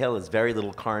Carnegie Hill is very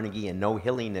little Carnegie and no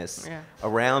hilliness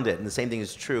around it. And the same thing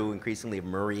is true increasingly of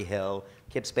Murray Hill,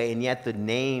 Kips Bay, and yet the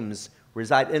names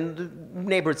reside in the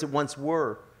neighborhoods that once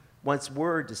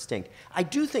were distinct. I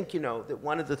do think, you know, that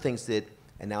one of the things that,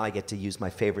 and now I get to use my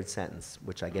favorite sentence,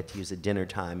 which I get to use at dinner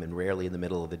time and rarely in the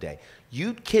middle of the day.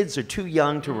 You kids are too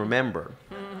young to remember.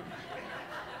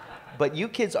 But you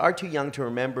kids are too young to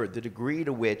remember the degree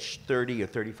to which 30 or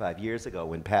 35 years ago,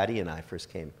 when Patty and I first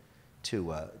came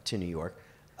to New York,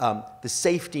 the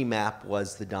safety map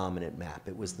was the dominant map.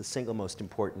 It was the single most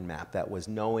important map. That was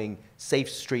knowing safe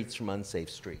streets from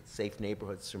unsafe streets, safe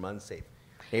neighborhoods from unsafe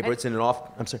neighborhoods.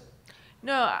 I'm sorry.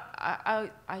 No,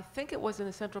 I think it was in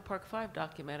the Central Park 5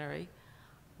 documentary,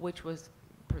 which was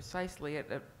precisely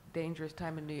at a dangerous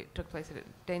time in New York, took place at a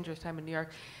dangerous time in New York.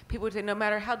 People would say, no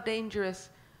matter how dangerous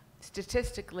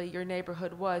statistically your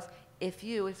neighborhood was, if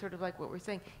you, it's sort of like what we're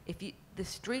saying, the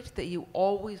streets that you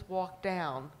always walk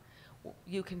down,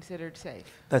 you considered safe.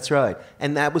 That's right.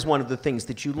 And that was one of the things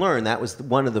that you learned. That was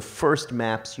one of the first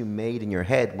maps you made in your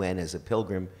head when, as a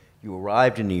pilgrim, you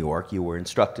arrived in New York. You were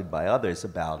instructed by others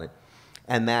about it.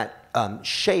 And that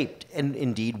shaped and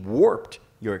indeed warped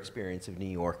your experience of New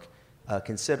York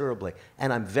considerably.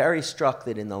 And I'm very struck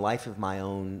that in the life of my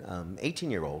own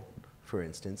 18-year-old, for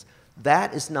instance,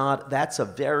 that's a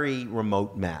very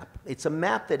remote map. It's a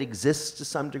map that exists to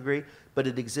some degree, but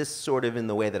it exists sort of in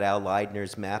the way that Al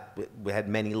Leidner's map had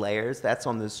many layers. That's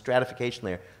on the stratification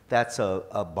layer. That's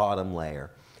a bottom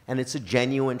layer. And it's a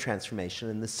genuine transformation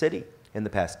in the city in the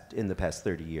past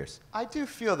 30 years. I do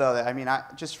feel, though, that, I mean,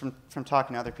 just from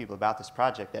talking to other people about this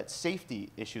project, that safety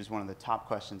issue is one of the top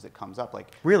questions that comes up. Like,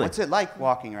 really? What's it like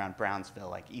walking around Brownsville,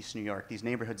 like East New York, these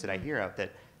neighborhoods that I hear of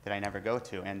that I never go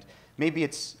to? And maybe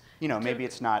it's, you know, maybe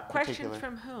it's not Questions particular.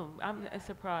 from whom? I'm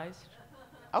surprised.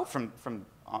 Oh, from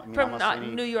I mean, from almost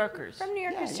any New Yorkers. From New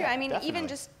Yorkers, too. Yeah, I mean, definitely. even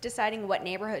just deciding what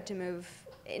neighborhood to move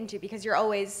into, because you're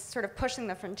always sort of pushing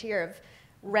the frontier of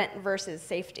rent versus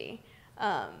safety.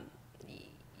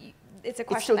 It's a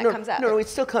question that comes up. No, it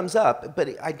still comes up, but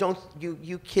I don't.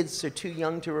 You kids are too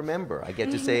young to remember. I get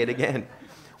to say it again.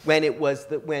 when it was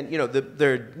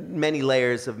there are many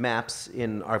layers of maps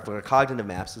in our cognitive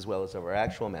maps as well as our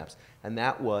actual maps, and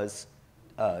that was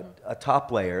a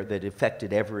top layer that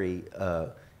affected everything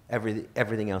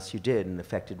else you did, and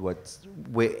affected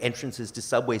entrances to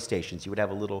subway stations. You would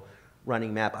have a little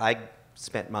running map. I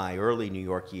spent my early New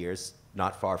York years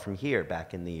not far from here,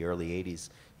 back in the early 80s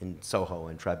in Soho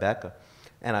and Tribeca,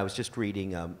 and I was just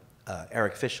reading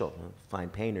Eric Fischel, a fine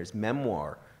painter's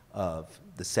memoir of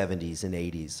the 70s and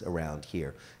 80s around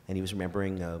here, and he was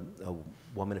remembering a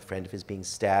woman, a friend of his, being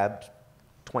stabbed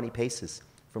 20 paces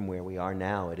from where we are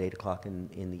now at 8 o'clock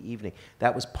in the evening.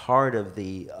 That was part of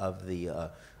the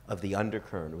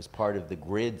undercurrent. It was part of the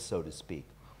grid, so to speak.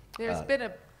 There's been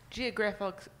a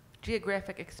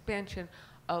geographic expansion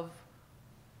of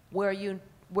where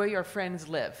your friends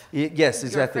live. Yes,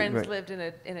 exactly. Your friends right. lived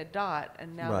in a dot,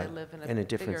 and now Right. they live in a And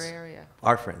bigger area.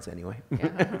 Our friends, anyway.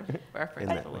 Yeah. Our friends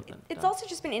In that live in a It's dot. also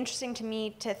just been interesting to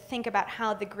me to think about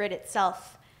how the grid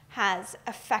itself has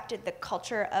affected the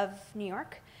culture of New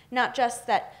York. Not just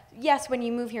that, yes, when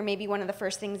you move here, maybe one of the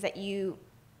first things that you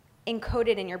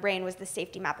encoded in your brain was the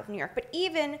safety map of New York. But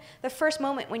even the first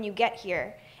moment when you get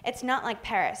here, it's not like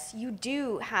Paris. You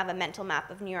do have a mental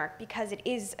map of New York because it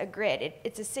is a grid.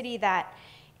 It's a city that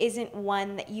isn't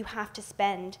one that you have to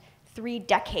spend 3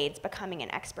 decades becoming an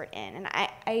expert in. And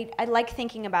I like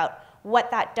thinking about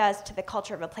what that does to the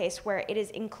culture of a place where it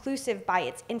is inclusive by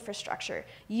its infrastructure.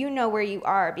 You know where you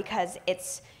are because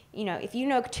it's, if you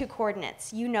know 2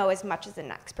 coordinates, you know as much as the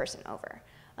next person over.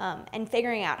 And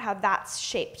figuring out how that's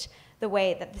shaped the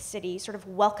way that the city sort of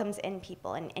welcomes in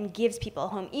people and gives people a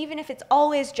home, even if it's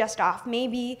always just off,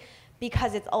 maybe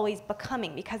because it's always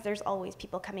becoming, because there's always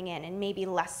people coming in, and maybe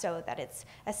less so that it's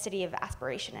a city of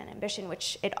aspiration and ambition,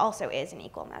 which it also is in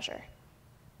equal measure.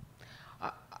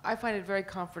 I find it very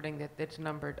comforting that it's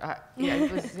numbered.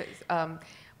 It was,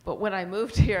 but when I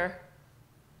moved here,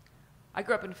 I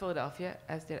grew up in Philadelphia,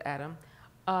 as did Adam.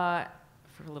 For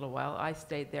a little while, I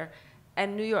stayed there,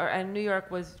 and New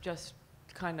York was just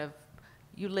kind of,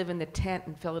 you live in the tent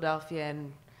in Philadelphia,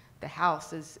 and the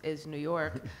house is New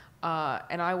York.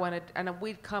 And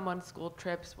we'd come on school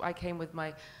trips. I came with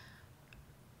my.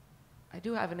 I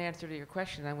do have an answer to your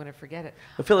question. I'm going to forget it.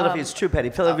 Well, Philadelphia is true, Patty.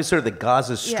 Philadelphia is sort of the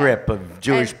Gaza Strip of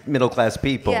Jewish middle-class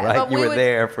people, right? You were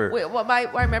there for.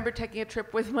 I remember taking a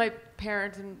trip with my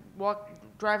parents and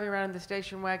driving around in the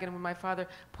station wagon when my father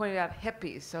pointed out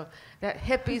hippies. So that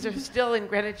hippies are still in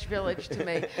Greenwich Village to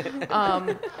me.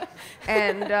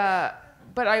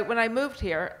 But when I moved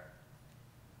here,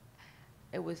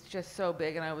 it was just so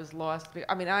big, and I was lost.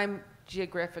 I mean, I'm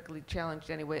geographically challenged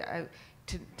anyway.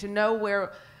 To know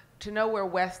where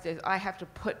west is, I have to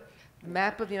put the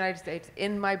map of the United States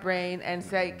in my brain and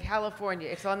say, California,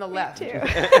 it's on the left. Me too.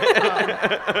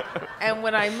 And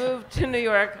when I moved to New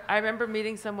York, I remember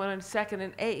meeting someone on 2nd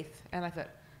and 8th, and I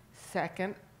thought,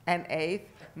 2nd and 8th,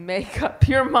 make up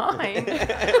your mind.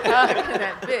 How can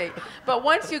that be? But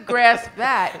once you grasp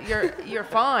that, you're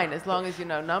fine as long as you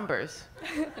know numbers.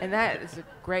 And that is a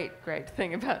great, great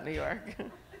thing about New York.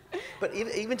 But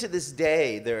even to this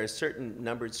day, there are certain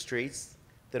numbered streets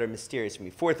that are mysterious to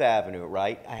me. 4th Avenue,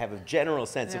 right? I have a general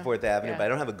sense of 4th Avenue, but I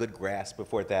don't have a good grasp of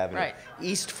 4th Avenue. Right.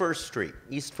 East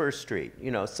 1st Street,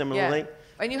 similarly. Yeah.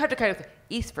 And you have to kind of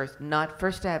East First, not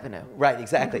First Avenue. Right,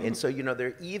 exactly. And so,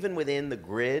 they're even within the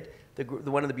grid.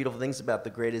 One of the beautiful things about the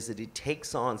grid is that it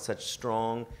takes on such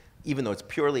strong, even though it's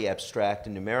purely abstract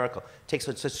and numerical, takes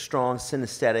on such strong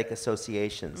synesthetic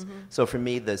associations. Mm-hmm. So for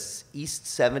me, the East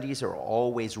 70s are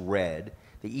always red,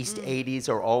 the East 80s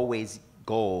are always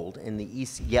gold, and the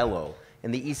East yellow,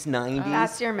 and the East 90s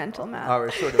That's your mental map.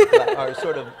 are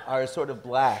sort of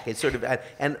black. It's sort of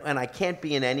and I can't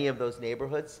be in any of those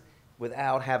neighborhoods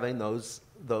without having those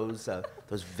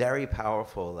very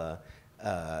powerful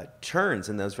turns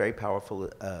and those very powerful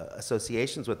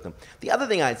associations with them. The other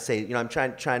thing I'd say, I'm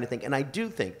trying to think, and I do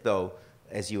think, though,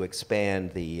 as you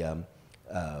expand the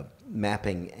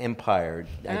mapping empire,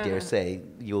 I dare say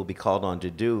you'll be called on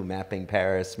to do mapping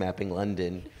Paris, mapping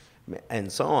London,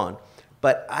 and so on.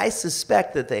 But I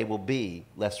suspect that they will be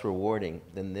less rewarding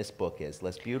than this book is,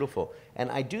 less beautiful.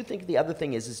 And I do think the other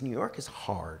thing is New York is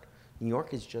hard. New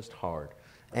York is just hard.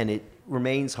 And it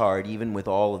remains hard even with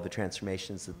all of the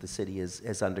transformations that the city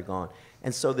has undergone.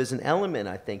 And so there's an element,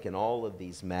 I think, in all of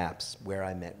these maps, where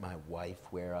I met my wife,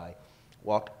 where I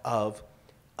walked, of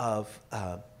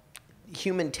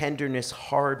human tenderness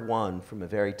hard won from a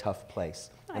very tough place.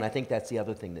 And I think that's the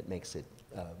other thing that makes it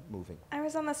moving? I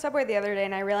was on the subway the other day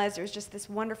and I realized there was just this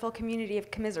wonderful community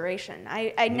of commiseration.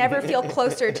 I never feel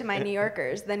closer to my New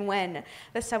Yorkers than when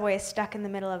the subway is stuck in the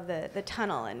middle of the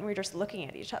tunnel and we're just looking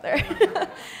at each other.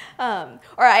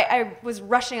 Or I was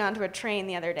rushing onto a train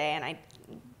the other day and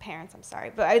parents, I'm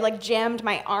sorry, but I like jammed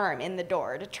my arm in the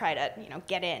door to try to,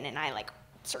 get in, and I like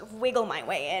sort of wiggle my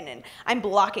way in, and I'm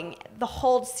blocking the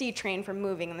whole C train from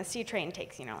moving, and the C train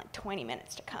takes, like 20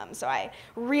 minutes to come. So I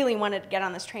really wanted to get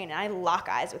on this train, and I lock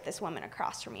eyes with this woman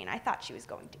across from me, and I thought she was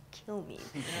going to kill me.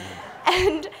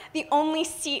 And the only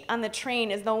seat on the train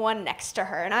is the one next to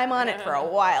her, and I'm on it for a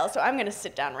while, so I'm gonna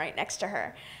sit down right next to her.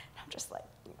 And I'm just like,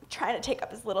 trying to take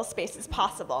up as little space as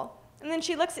possible. And then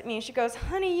she looks at me and she goes,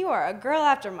 "Honey, you are a girl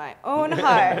after my own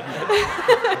heart."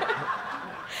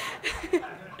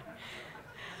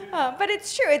 But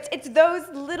it's true. It's those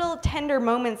little tender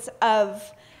moments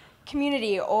of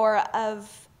community or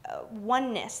of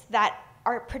oneness that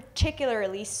are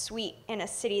particularly sweet in a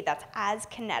city that's as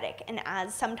kinetic and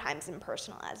as sometimes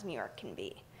impersonal as New York can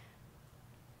be.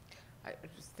 I was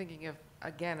just thinking of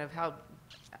how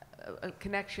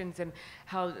connections and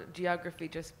how geography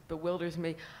just bewilders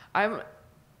me.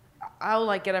 I'll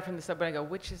like get up from the subway and I go,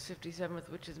 which is 57th,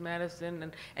 which is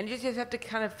Madison, and you just have to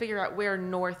kind of figure out where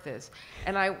north is.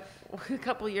 And a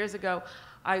couple of years ago,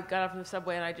 I got up from the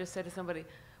subway and I just said to somebody,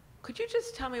 "Could you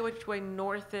just tell me which way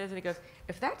north is?" And he goes,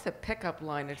 "If that's a pickup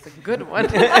line, it's a good one."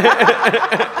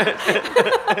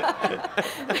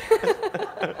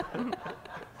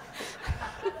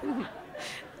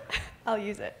 I'll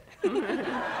use it.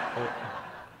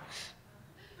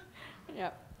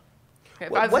 Yep.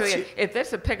 If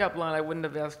that's a pickup line, I wouldn't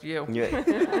have asked you. Yeah.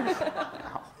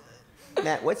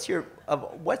 Matt, what's your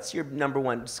number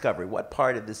one discovery? What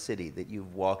part of the city that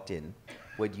you've walked in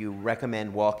would you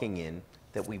recommend walking in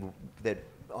that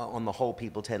on the whole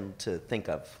people tend to think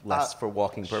of less for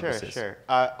walking purposes? Sure.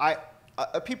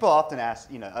 People often ask,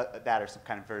 that or some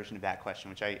kind of version of that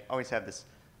question, which I always have this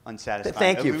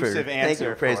unsatisfying, elusive answer. Thank you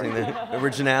for praising the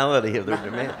originality of the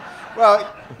demand. Well,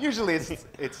 usually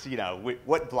it's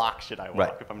what block should I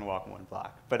walk if I'm going to walk one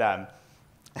block? But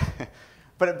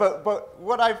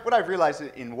what I've realized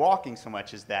in walking so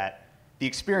much is that the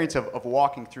experience of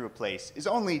walking through a place is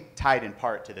only tied in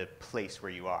part to the place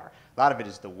where you are. A lot of it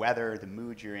is the weather, the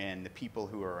mood you're in, the people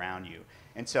who are around you.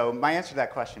 And so my answer to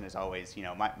that question is always,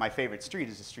 my favorite street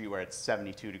is a street where it's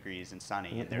 72 degrees and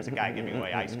sunny, and there's a guy giving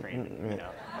away ice cream, and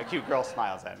a cute girl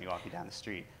smiles at me walking down the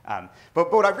street.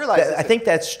 But what I've realized is I think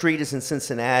that street is in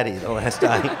Cincinnati, the last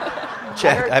I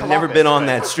checked. I've never Columbus, been on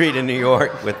that street in New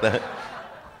York with the...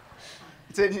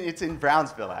 It's in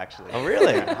Brownsville, actually. Oh,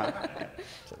 really?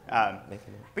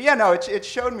 But yeah, no, it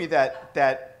showed me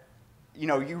that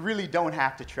you really don't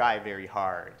have to try very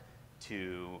hard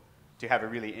to have a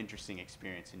really interesting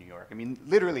experience in New York. I mean,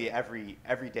 literally every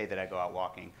day that I go out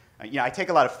walking, I take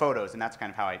a lot of photos, and that's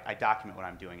kind of how I document what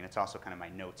I'm doing, and it's also kind of my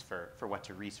notes for what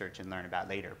to research and learn about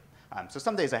later. So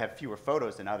some days I have fewer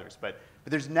photos than others, but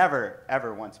there's never,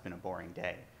 ever once been a boring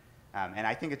day. And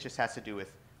I think it just has to do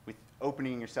with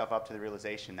opening yourself up to the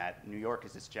realization that New York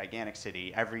is this gigantic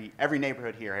city. Every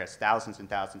neighborhood here has thousands and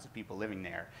thousands of people living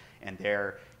there, and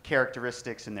their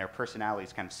characteristics and their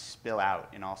personalities kind of spill out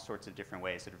in all sorts of different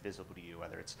ways that are visible to you,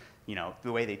 whether it's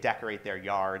the way they decorate their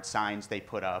yard, signs they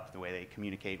put up, the way they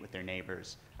communicate with their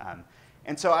neighbors.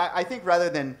 And so I think rather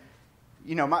than,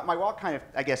 my walk kind of,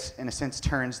 I guess, in a sense,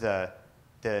 turns the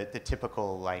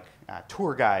typical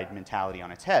tour guide mentality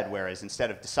on its head, whereas instead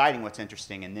of deciding what's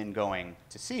interesting and then going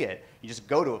to see it, you just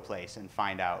go to a place and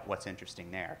find out what's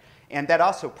interesting there. And that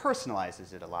also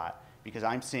personalizes it a lot, because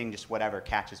I'm seeing just whatever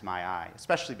catches my eye,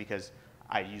 especially because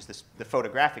I use the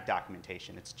photographic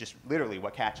documentation. It's just literally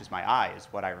what catches my eye is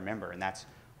what I remember, and that's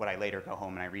what I later go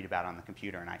home and I read about on the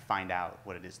computer, and I find out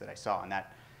what it is that I saw, and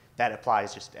that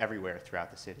applies just everywhere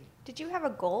throughout the city. Did you have a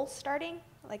goal starting,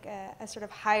 like a sort of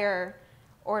higher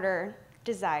order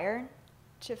desire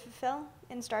to fulfill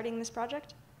in starting this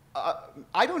project?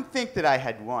 I don't think that I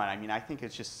had one. I mean, I think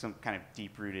it's just some kind of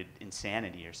deep-rooted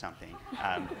insanity or something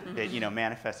that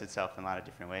manifests itself in a lot of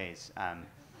different ways.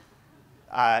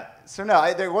 So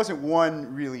no, there wasn't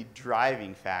one really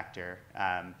driving factor.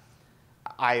 One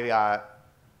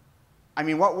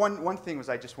thing was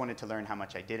I just wanted to learn how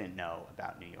much I didn't know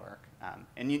about New York.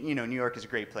 And New York is a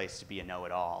great place to be a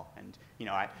know-it-all. And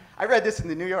I read this in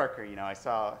the New Yorker. I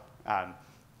saw,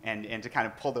 and to kind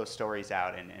of pull those stories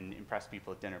out and impress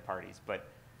people at dinner parties. But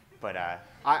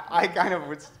I kind of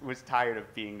was tired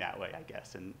of being that way, I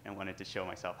guess, and wanted to show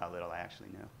myself how little I actually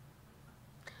knew.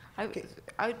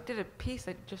 I did a piece,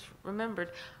 I just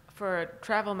remembered, for a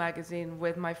travel magazine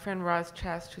with my friend Roz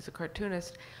Chast, who's a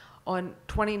cartoonist, on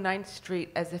 29th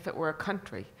Street as if it were a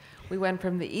country. We went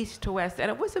from the east to west, and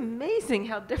it was amazing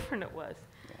how different it was.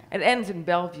 It ends in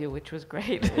Bellevue, which was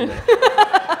great. Can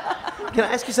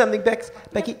I ask you something,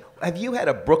 Becky? Have you had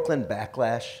a Brooklyn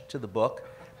backlash to the book?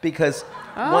 Because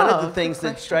one of the things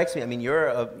that strikes me, I mean, you're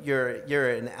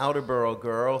an outer borough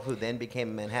girl who then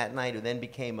became a Manhattanite, who then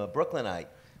became a Brooklynite,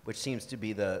 which seems to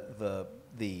be the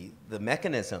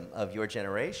mechanism of your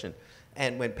generation.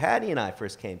 And when Patty and I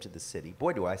first came to the city,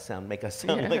 boy, do make us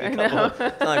sound like a couple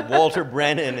of, like Walter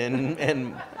Brennan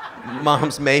and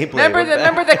Mom's Mabley.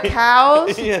 Remember the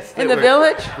cows yes, in the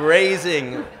village?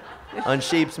 Grazing on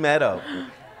Sheep's Meadow.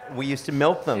 We used to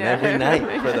milk them every night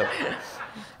for them.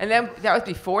 And then that was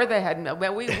before they had milk.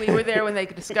 Well, we were there when they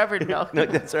discovered milk. No,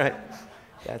 that's right.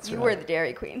 You were the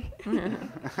Dairy Queen.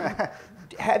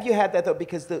 Have you had that, though?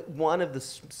 Because one of the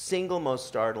single most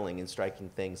startling and striking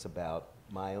things about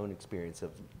my own experience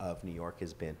of New York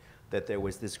has been that there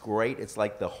was this great, it's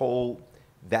like the whole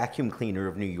vacuum cleaner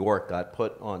of New York got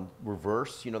put on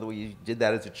reverse. You know the way you did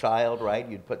that as a child, right?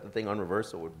 You'd put the thing on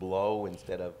reverse so it would blow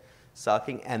instead of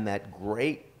sucking. And that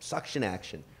great suction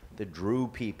action that drew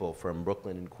people from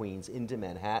Brooklyn and Queens into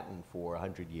Manhattan for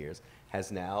 100 years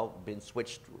has now been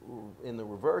switched in the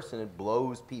reverse, and it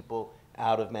blows people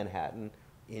out of Manhattan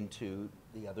into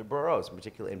the other boroughs,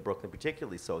 particularly in Brooklyn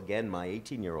particularly. So again, my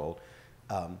 18-year-old,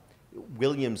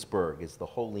 Williamsburg is the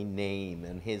holy name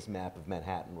in his map of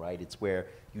Manhattan, right? It's where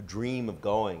you dream of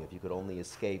going if you could only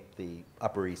escape the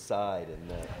Upper East Side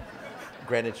and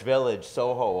Greenwich Village,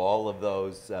 Soho, all of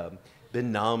those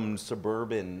benumbed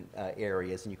suburban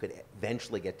areas, and you could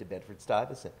eventually get to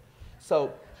Bedford-Stuyvesant.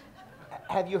 So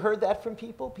have you heard that from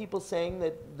people? People saying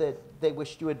that they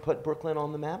wished you had put Brooklyn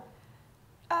on the map?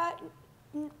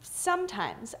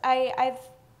 Sometimes. I've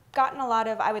gotten a lot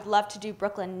of, I would love to do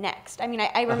Brooklyn next. I mean,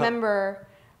 I remember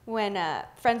when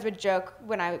friends would joke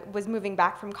when I was moving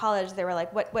back from college, they were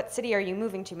like, what city are you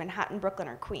moving to, Manhattan, Brooklyn,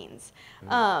 or Queens?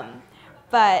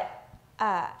 But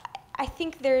I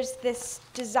think there's this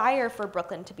desire for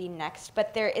Brooklyn to be next,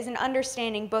 but there is an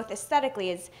understanding both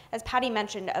aesthetically, as Patty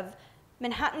mentioned, of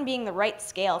Manhattan being the right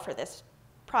scale for this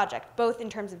project, both in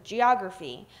terms of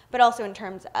geography, but also in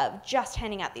terms of just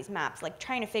handing out these maps. Like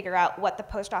trying to figure out what the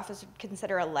post office would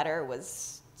consider a letter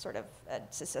was sort of a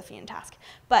Sisyphean task.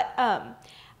 But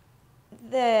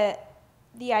the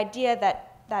idea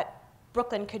that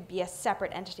Brooklyn could be a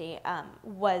separate entity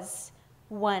was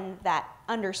one that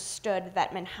understood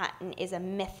that Manhattan is a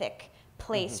mythic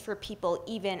place for people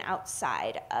even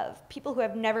outside of people who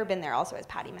have never been there, also as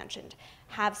Patty mentioned,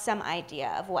 have some idea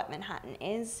of what Manhattan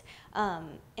is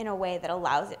in a way that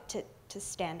allows it to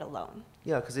stand alone.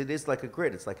 Yeah, because it is like a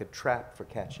grid. It's like a trap for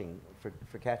catching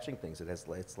things.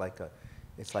 It's like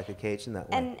a cage in that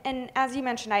way. And as you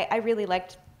mentioned, I really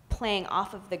liked playing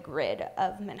off of the grid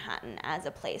of Manhattan as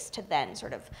a place to then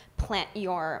sort of plant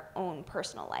your own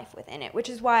personal life within it, which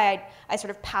is why I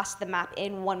sort of passed the map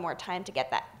in one more time to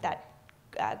get that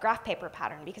graph paper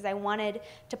pattern, because I wanted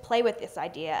to play with this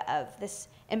idea of this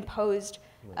imposed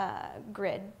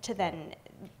grid to then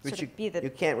sort of be the you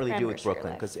can't really do with parameters for your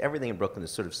Brooklyn, life. because everything in Brooklyn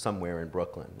is sort of somewhere in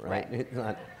Brooklyn, right? It's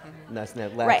not,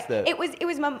 Right. It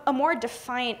was a more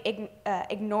defiant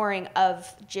ignoring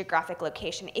of geographic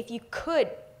location. If you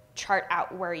could chart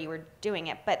out where you were doing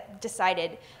it, but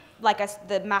decided, like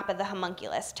the map of the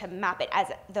homunculus, to map it as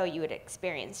though you had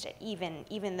experienced it,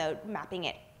 even though mapping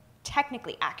it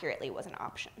technically accurately was an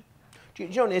option. Do you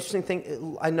know an interesting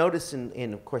thing? I noticed,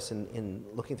 of course, in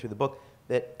looking through the book,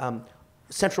 that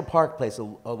Central Park plays a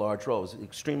large role. It was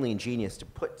extremely ingenious to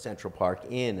put Central Park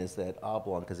in as that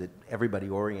oblong, because everybody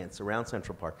orients around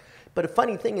Central Park. But a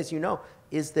funny thing, as you know,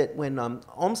 is that when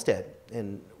Olmsted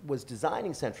was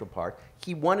designing Central Park,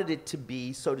 he wanted it to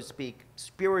be, so to speak,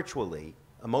 spiritually,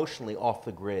 emotionally off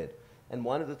the grid. And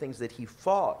one of the things that he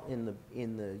fought in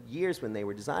the years when they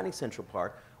were designing Central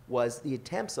Park was the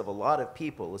attempts of a lot of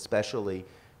people, especially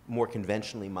more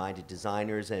conventionally minded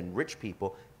designers and rich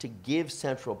people, to give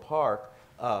Central Park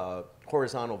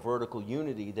horizontal vertical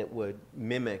unity that would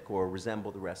mimic or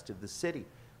resemble the rest of the city.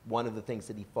 One of the things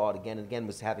that he fought again and again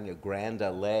was having a grand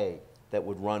allée that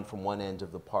would run from one end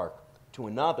of the park to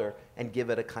another and give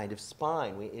it a kind of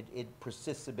spine. It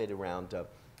persists a bit around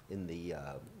in the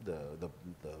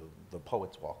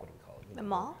Poets Walk, what do we call it? The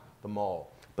mall? The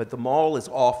mall. But the mall is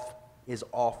off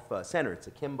center. It's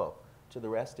akimbo to the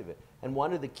rest of it. And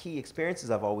one of the key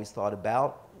experiences I've always thought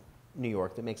about New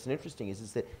York that makes it interesting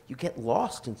is that you get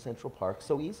lost in Central Park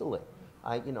so easily.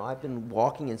 I've been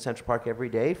walking in Central Park every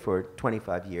day for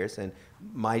 25 years, and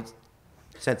my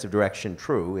sense of direction,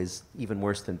 true, is even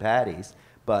worse than Patty's.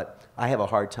 But I have a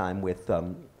hard time with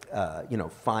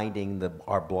finding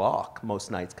our block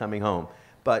most nights coming home.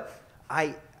 But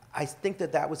I think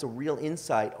that was a real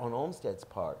insight on Olmsted's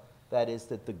part. That is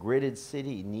that the gridded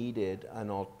city needed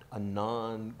a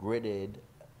non-gridded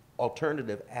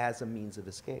alternative as a means of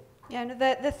escape. Yeah, no,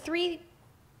 the three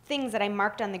things that I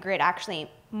marked on the grid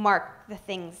actually mark the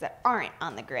things that aren't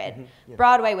on the grid. Mm-hmm, yeah.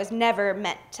 Broadway was never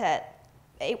meant to,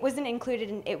 it wasn't included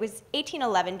in, it was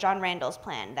 1811, John Randall's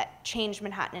plan that changed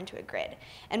Manhattan into a grid,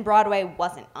 and Broadway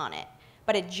wasn't on it,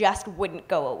 but it just wouldn't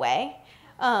go away.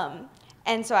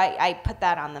 And so I put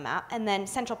that on the map. And then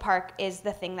Central Park is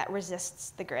the thing that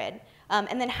resists the grid.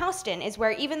 And then Houston is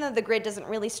where, even though the grid doesn't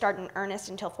really start in earnest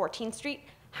until 14th Street,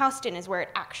 Houston is where it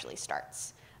actually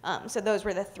starts. So those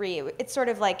were the three. It's sort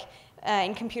of like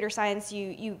in computer science,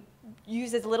 you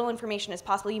use as little information as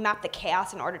possible. You map the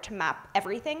chaos in order to map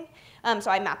everything. So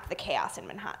I mapped the chaos in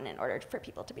Manhattan in order for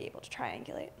people to be able to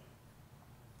triangulate.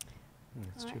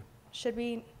 That's true. Should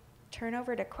we turn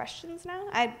over to questions now?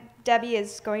 Debbie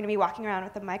is going to be walking around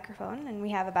with a microphone, and we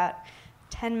have about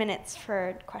 10 minutes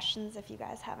for questions if you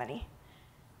guys have any.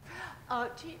 Do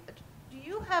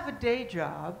you have a day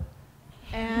job?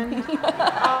 And, and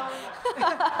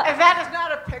that is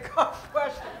not a pickup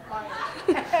question, Mike.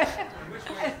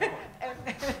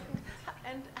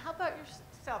 And how about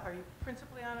yourself? Are you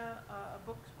principally on a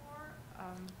bookstore?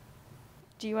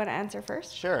 Do you want to answer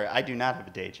first? Sure. I do not have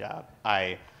a day job.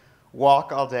 I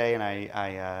walk all day, and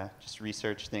I just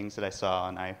research things that I saw,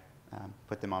 and I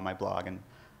put them on my blog. And a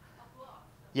blog?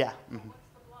 Yeah. Mm-hmm. What's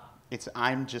the blog? It's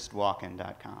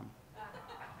imjustwalkin.com.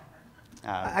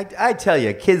 I tell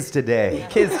you, kids today.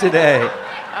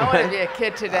 I want to be a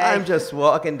kid today.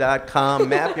 imjustwalkin.com,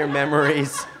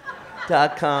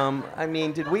 mapyourmemories.com. I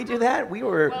mean, did we do that? We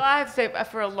were... Well, I have to say,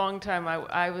 for a long time,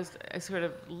 I was sort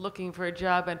of looking for a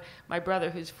job, and my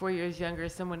brother, who's 4 years younger,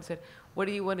 someone said, "What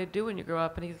do you want to do when you grow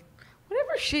up?" And he's,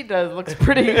 "Whatever she does looks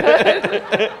pretty good."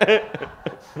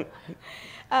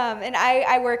 And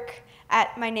I work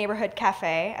at my neighborhood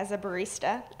cafe as a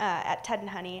barista at Ted and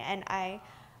Honey, and I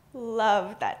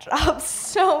love that job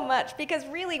so much, because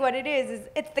really what it is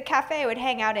it's the cafe I would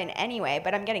hang out in anyway,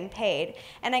 but I'm getting paid,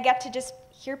 and I get to just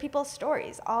hear people's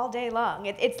stories all day long.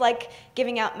 It's like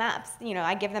giving out maps.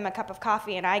 I give them a cup of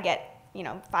coffee, and I get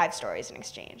 5 stories in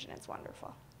exchange, and it's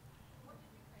wonderful.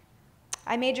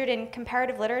 I majored in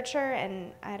comparative literature,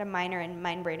 and I had a minor in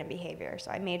mind, brain, and behavior,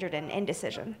 so I majored in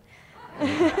indecision.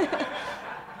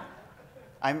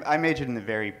 I majored in the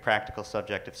very practical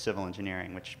subject of civil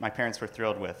engineering, which my parents were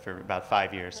thrilled with for about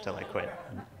 5 years till I quit.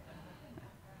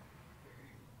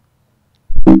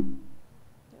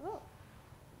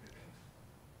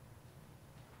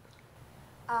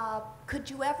 Could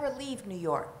you ever leave New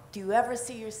York? Do you ever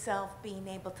see yourself being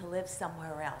able to live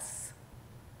somewhere else?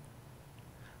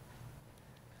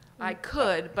 I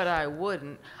could, but I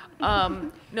wouldn't.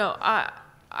 No,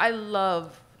 I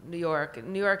love New York.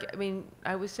 New York, I mean,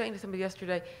 I was saying to somebody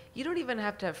yesterday, you don't even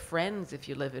have to have friends if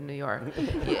you live in New York.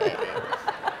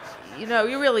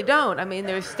 You really don't. I mean,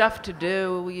 there's stuff to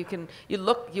do.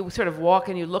 You sort of walk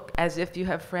and you look as if you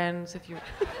have friends.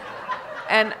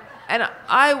 And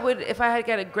I would, if I had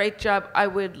got a great job, I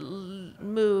would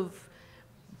move,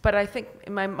 but I think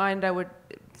in my mind I would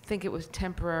think it was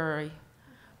temporary.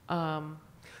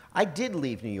 I did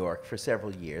leave New York for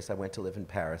several years. I went to live in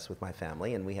Paris with my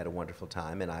family, and we had a wonderful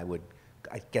time. And I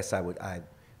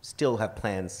still have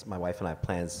plans, my wife and I have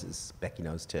plans, as Becky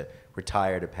knows, to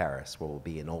retire to Paris, where we'll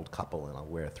be an old couple, and I'll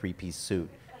wear a 3-piece suit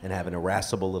and have an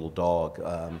irascible little dog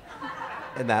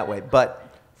in that way. But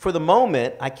for the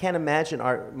moment, I can't imagine,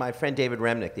 my friend David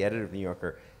Remnick, the editor of The New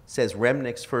Yorker, says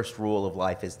Remnick's first rule of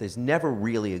life is there's never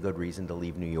really a good reason to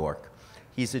leave New York.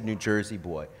 He's a New Jersey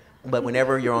boy. But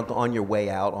whenever you're on your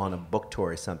way out on a book tour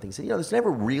or something, he said, there's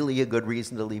never really a good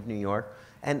reason to leave New York.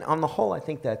 And on the whole, I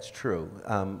think that's true.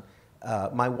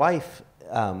 My wife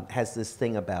has this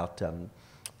thing about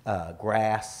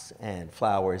grass and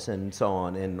flowers and so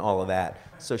on and all of that.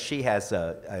 So she has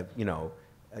a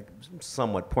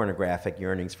somewhat pornographic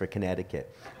yearnings for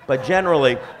Connecticut. But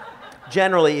generally,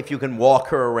 if you can walk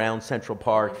her around Central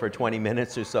Park for 20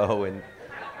 minutes or so, and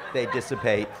they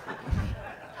dissipate.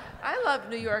 I love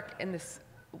New York in the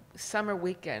summer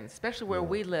weekend, especially where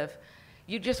we live.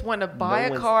 You just want to buy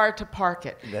a car to park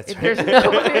it. That's right. There's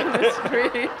nobody in the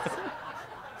streets.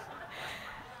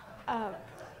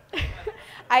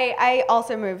 I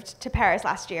also moved to Paris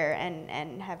last year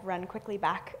and have run quickly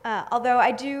back. Although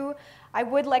I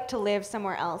would like to live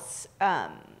somewhere else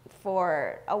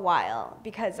for a while,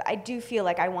 because I do feel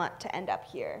like I want to end up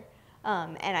here.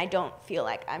 And I don't feel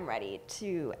like I'm ready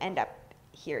to end up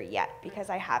here yet because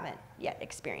I haven't yet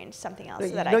experienced something else.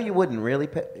 No, you wouldn't really,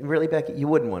 really, Becky. You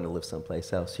wouldn't want to live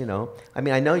someplace else. You know. I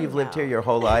mean, I know you've lived here your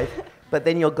whole life, but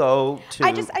then you'll go to.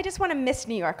 I just want to miss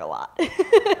New York a lot.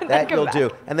 That you'll do,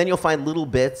 and then you'll find little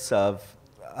bits of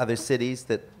other cities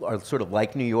that are sort of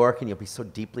like New York, and you'll be so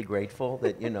deeply grateful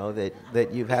that you know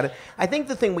that you've had it. I think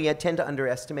the thing we tend to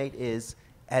underestimate is,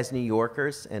 as New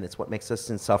Yorkers, and it's what makes us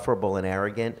insufferable and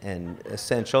arrogant and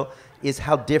essential, is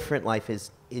how different life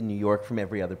is in New York from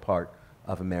every other part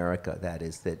of America. That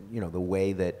is, that you know, the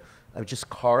way that just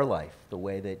car life, the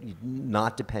way that you're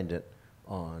not dependent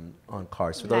on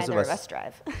cars. For those Neither of us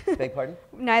drive. Beg pardon?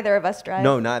 Neither of us drive.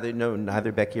 No,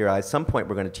 neither Becky or I. At some point,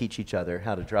 we're going to teach each other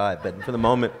how to drive, but for the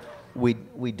moment, we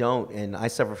don't. And I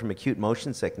suffer from acute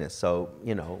motion sickness. So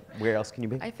you know, where else can you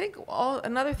be? I think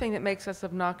another thing that makes us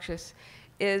obnoxious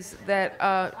is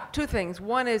that two things.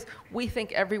 One is we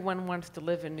think everyone wants to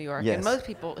live in New York, Yes. and most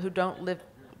people who don't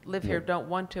live here don't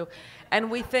want to.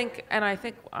 And we think, and I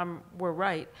think we're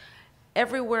right,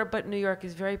 everywhere but New York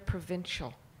is very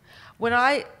provincial. When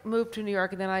I moved to New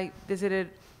York and then I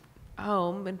visited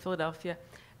home in Philadelphia,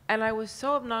 and I was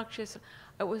so obnoxious,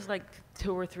 it was like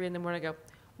 2 or 3 in the morning. I go,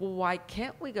 well, why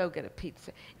can't we go get a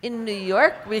pizza? In New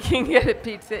York, we can get a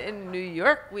pizza. In New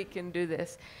York, we can do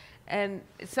this. And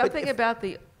something about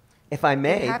the... If I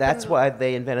may, that's why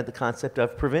they invented the concept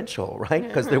of provincial, right?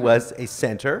 Because there was a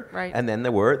center, Right. and then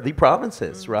there were the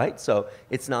provinces, right? So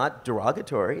it's not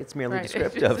derogatory; it's merely Right.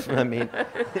 descriptive. I mean,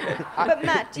 But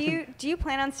Matt, do you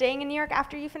plan on staying in New York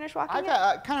after you finish walking?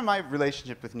 Kind of my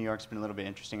relationship with New York's been a little bit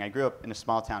interesting. I grew up in a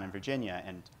small town in Virginia,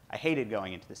 and I hated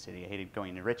going into the city. I hated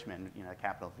going to Richmond, you know, the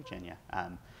capital of Virginia.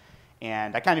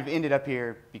 And I kind of ended up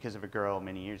here because of a girl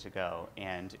many years ago,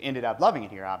 and ended up loving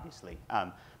it here, obviously.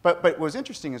 But what was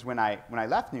interesting is when I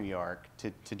left New York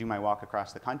to do my walk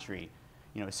across the country,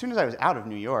 you know, as soon as I was out of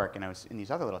New York and I was in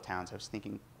these other little towns, I was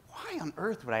thinking, why on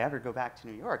earth would I ever go back to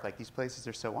New York? Like, these places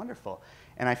are so wonderful.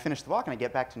 And I finish the walk and I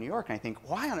get back to New York and I think,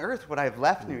 why on earth would I have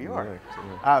left New York?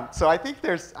 So I think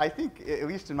at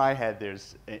least in my head,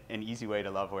 there's an easy way to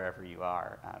love wherever you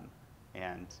are.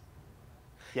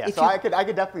 Yeah, so I could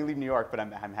definitely leave New York, but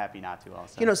I'm happy not to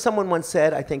also. you know, someone once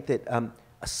said, I think that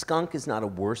a skunk is not a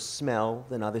worse smell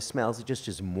than other smells. It just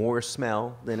is more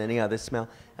smell than any other smell.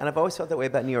 And I've always felt that way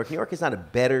about New York. New York is not a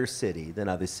better city than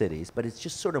other cities, but it's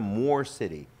just sort of more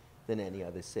city than any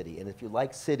other city. And if you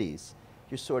like cities,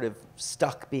 you're sort of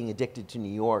stuck being addicted to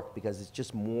New York because it's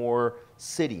just more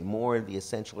city, more of the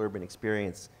essential urban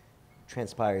experience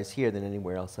transpires here than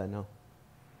anywhere else I know.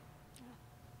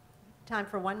 Time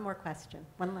for one more question.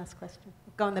 One last question.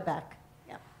 Go in the back.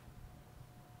 Yeah.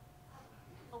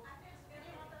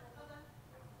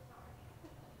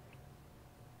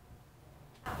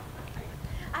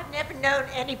 I've never known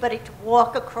anybody to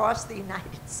walk across the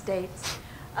United States.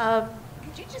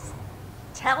 Could you just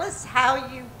tell us how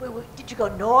did you go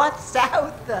north,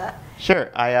 south?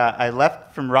 Sure. I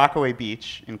left from Rockaway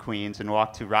Beach in Queens and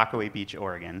walked to Rockaway Beach,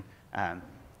 Oregon,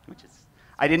 which is,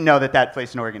 I didn't know that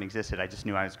place in Oregon existed. I just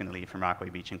knew I was going to leave from Rockaway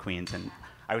Beach in Queens, and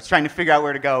I was trying to figure out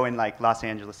where to go, and like Los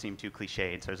Angeles seemed too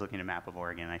cliched, so I was looking at a map of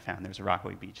Oregon, and I found there was a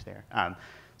Rockaway Beach there.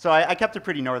 So I kept a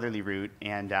pretty northerly route,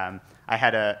 and I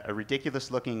had a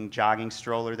ridiculous-looking jogging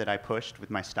stroller that I pushed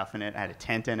with my stuff in it. I had a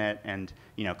tent in it, and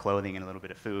clothing and a little bit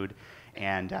of food.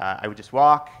 And I would just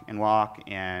walk,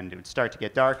 and it would start to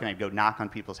get dark, and I'd go knock on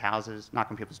people's houses, knock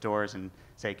on people's doors, and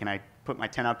say, "Can I put my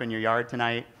tent up in your yard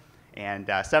tonight?" And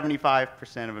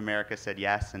 75% of America said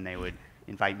yes, and they would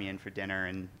invite me in for dinner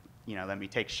and let me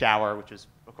take a shower, which was,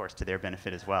 of course, to their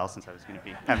benefit as well, since I was going to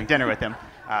be having dinner with them.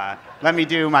 Let me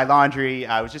do my laundry.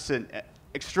 It was just an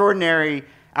extraordinary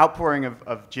outpouring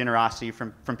of generosity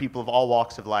from people of all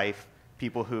walks of life,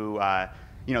 people who,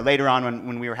 later on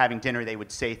when we were having dinner, they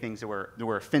would say things that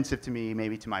were offensive to me,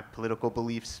 maybe to my political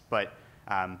beliefs, but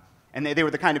and they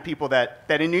were the kind of people that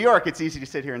in New York, it's easy to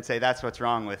sit here and say that's what's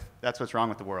wrong with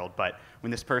the world. But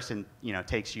when this person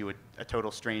takes you, a total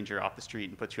stranger, off the street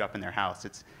and puts you up in their house,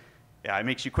 it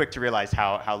makes you quick to realize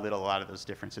how little a lot of those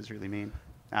differences really mean.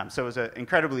 So it was an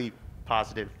incredibly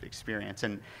positive experience,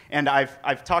 and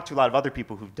I've talked to a lot of other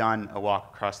people who've done a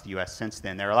walk across the U.S. since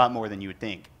then. There are a lot more than you would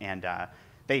think, and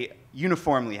they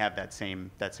uniformly have that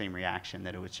same reaction,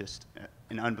 that it was just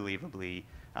an unbelievably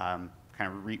kind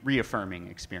of reaffirming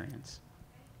experience.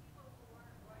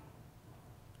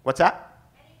 What's that?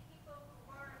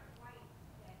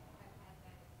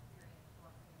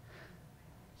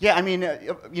 Yeah, I mean,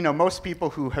 most people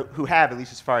who have, at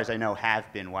least as far as I know,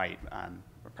 have been white,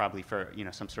 probably for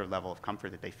some sort of level of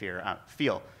comfort that they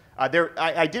feel.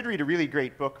 I did read a really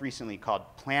great book recently called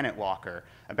Planet Walker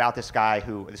about this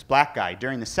black guy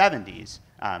during the 70s.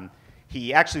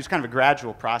 he actually, it was kind of a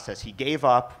gradual process. He gave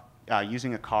up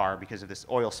using a car because of this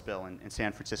oil spill in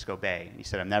San Francisco Bay. And he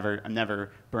said, I'm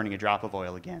never burning a drop of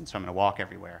oil again, so I'm going to walk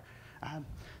everywhere.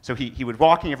 So he was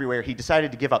walking everywhere. He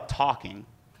decided to give up talking.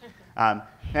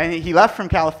 And he left from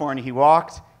California. He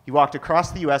walked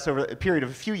across the U.S. over a period of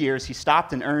a few years. He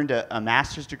stopped and earned a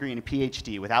master's degree and a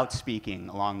PhD without speaking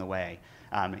along the way.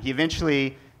 He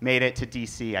eventually made it to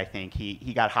D.C., I think.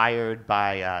 He got hired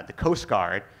by the Coast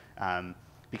Guard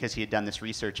because he had done this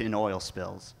research in oil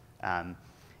spills.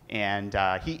 And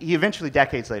he eventually,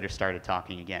 decades later, started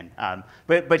talking again.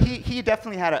 But he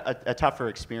definitely had a tougher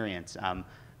experience.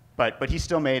 But he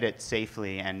still made it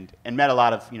safely and met a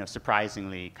lot of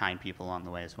surprisingly kind people along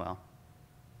the way as well.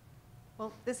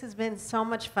 Well, this has been so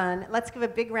much fun. Let's give a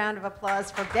big round of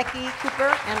applause for Becky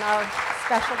Cooper and our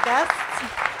special guests.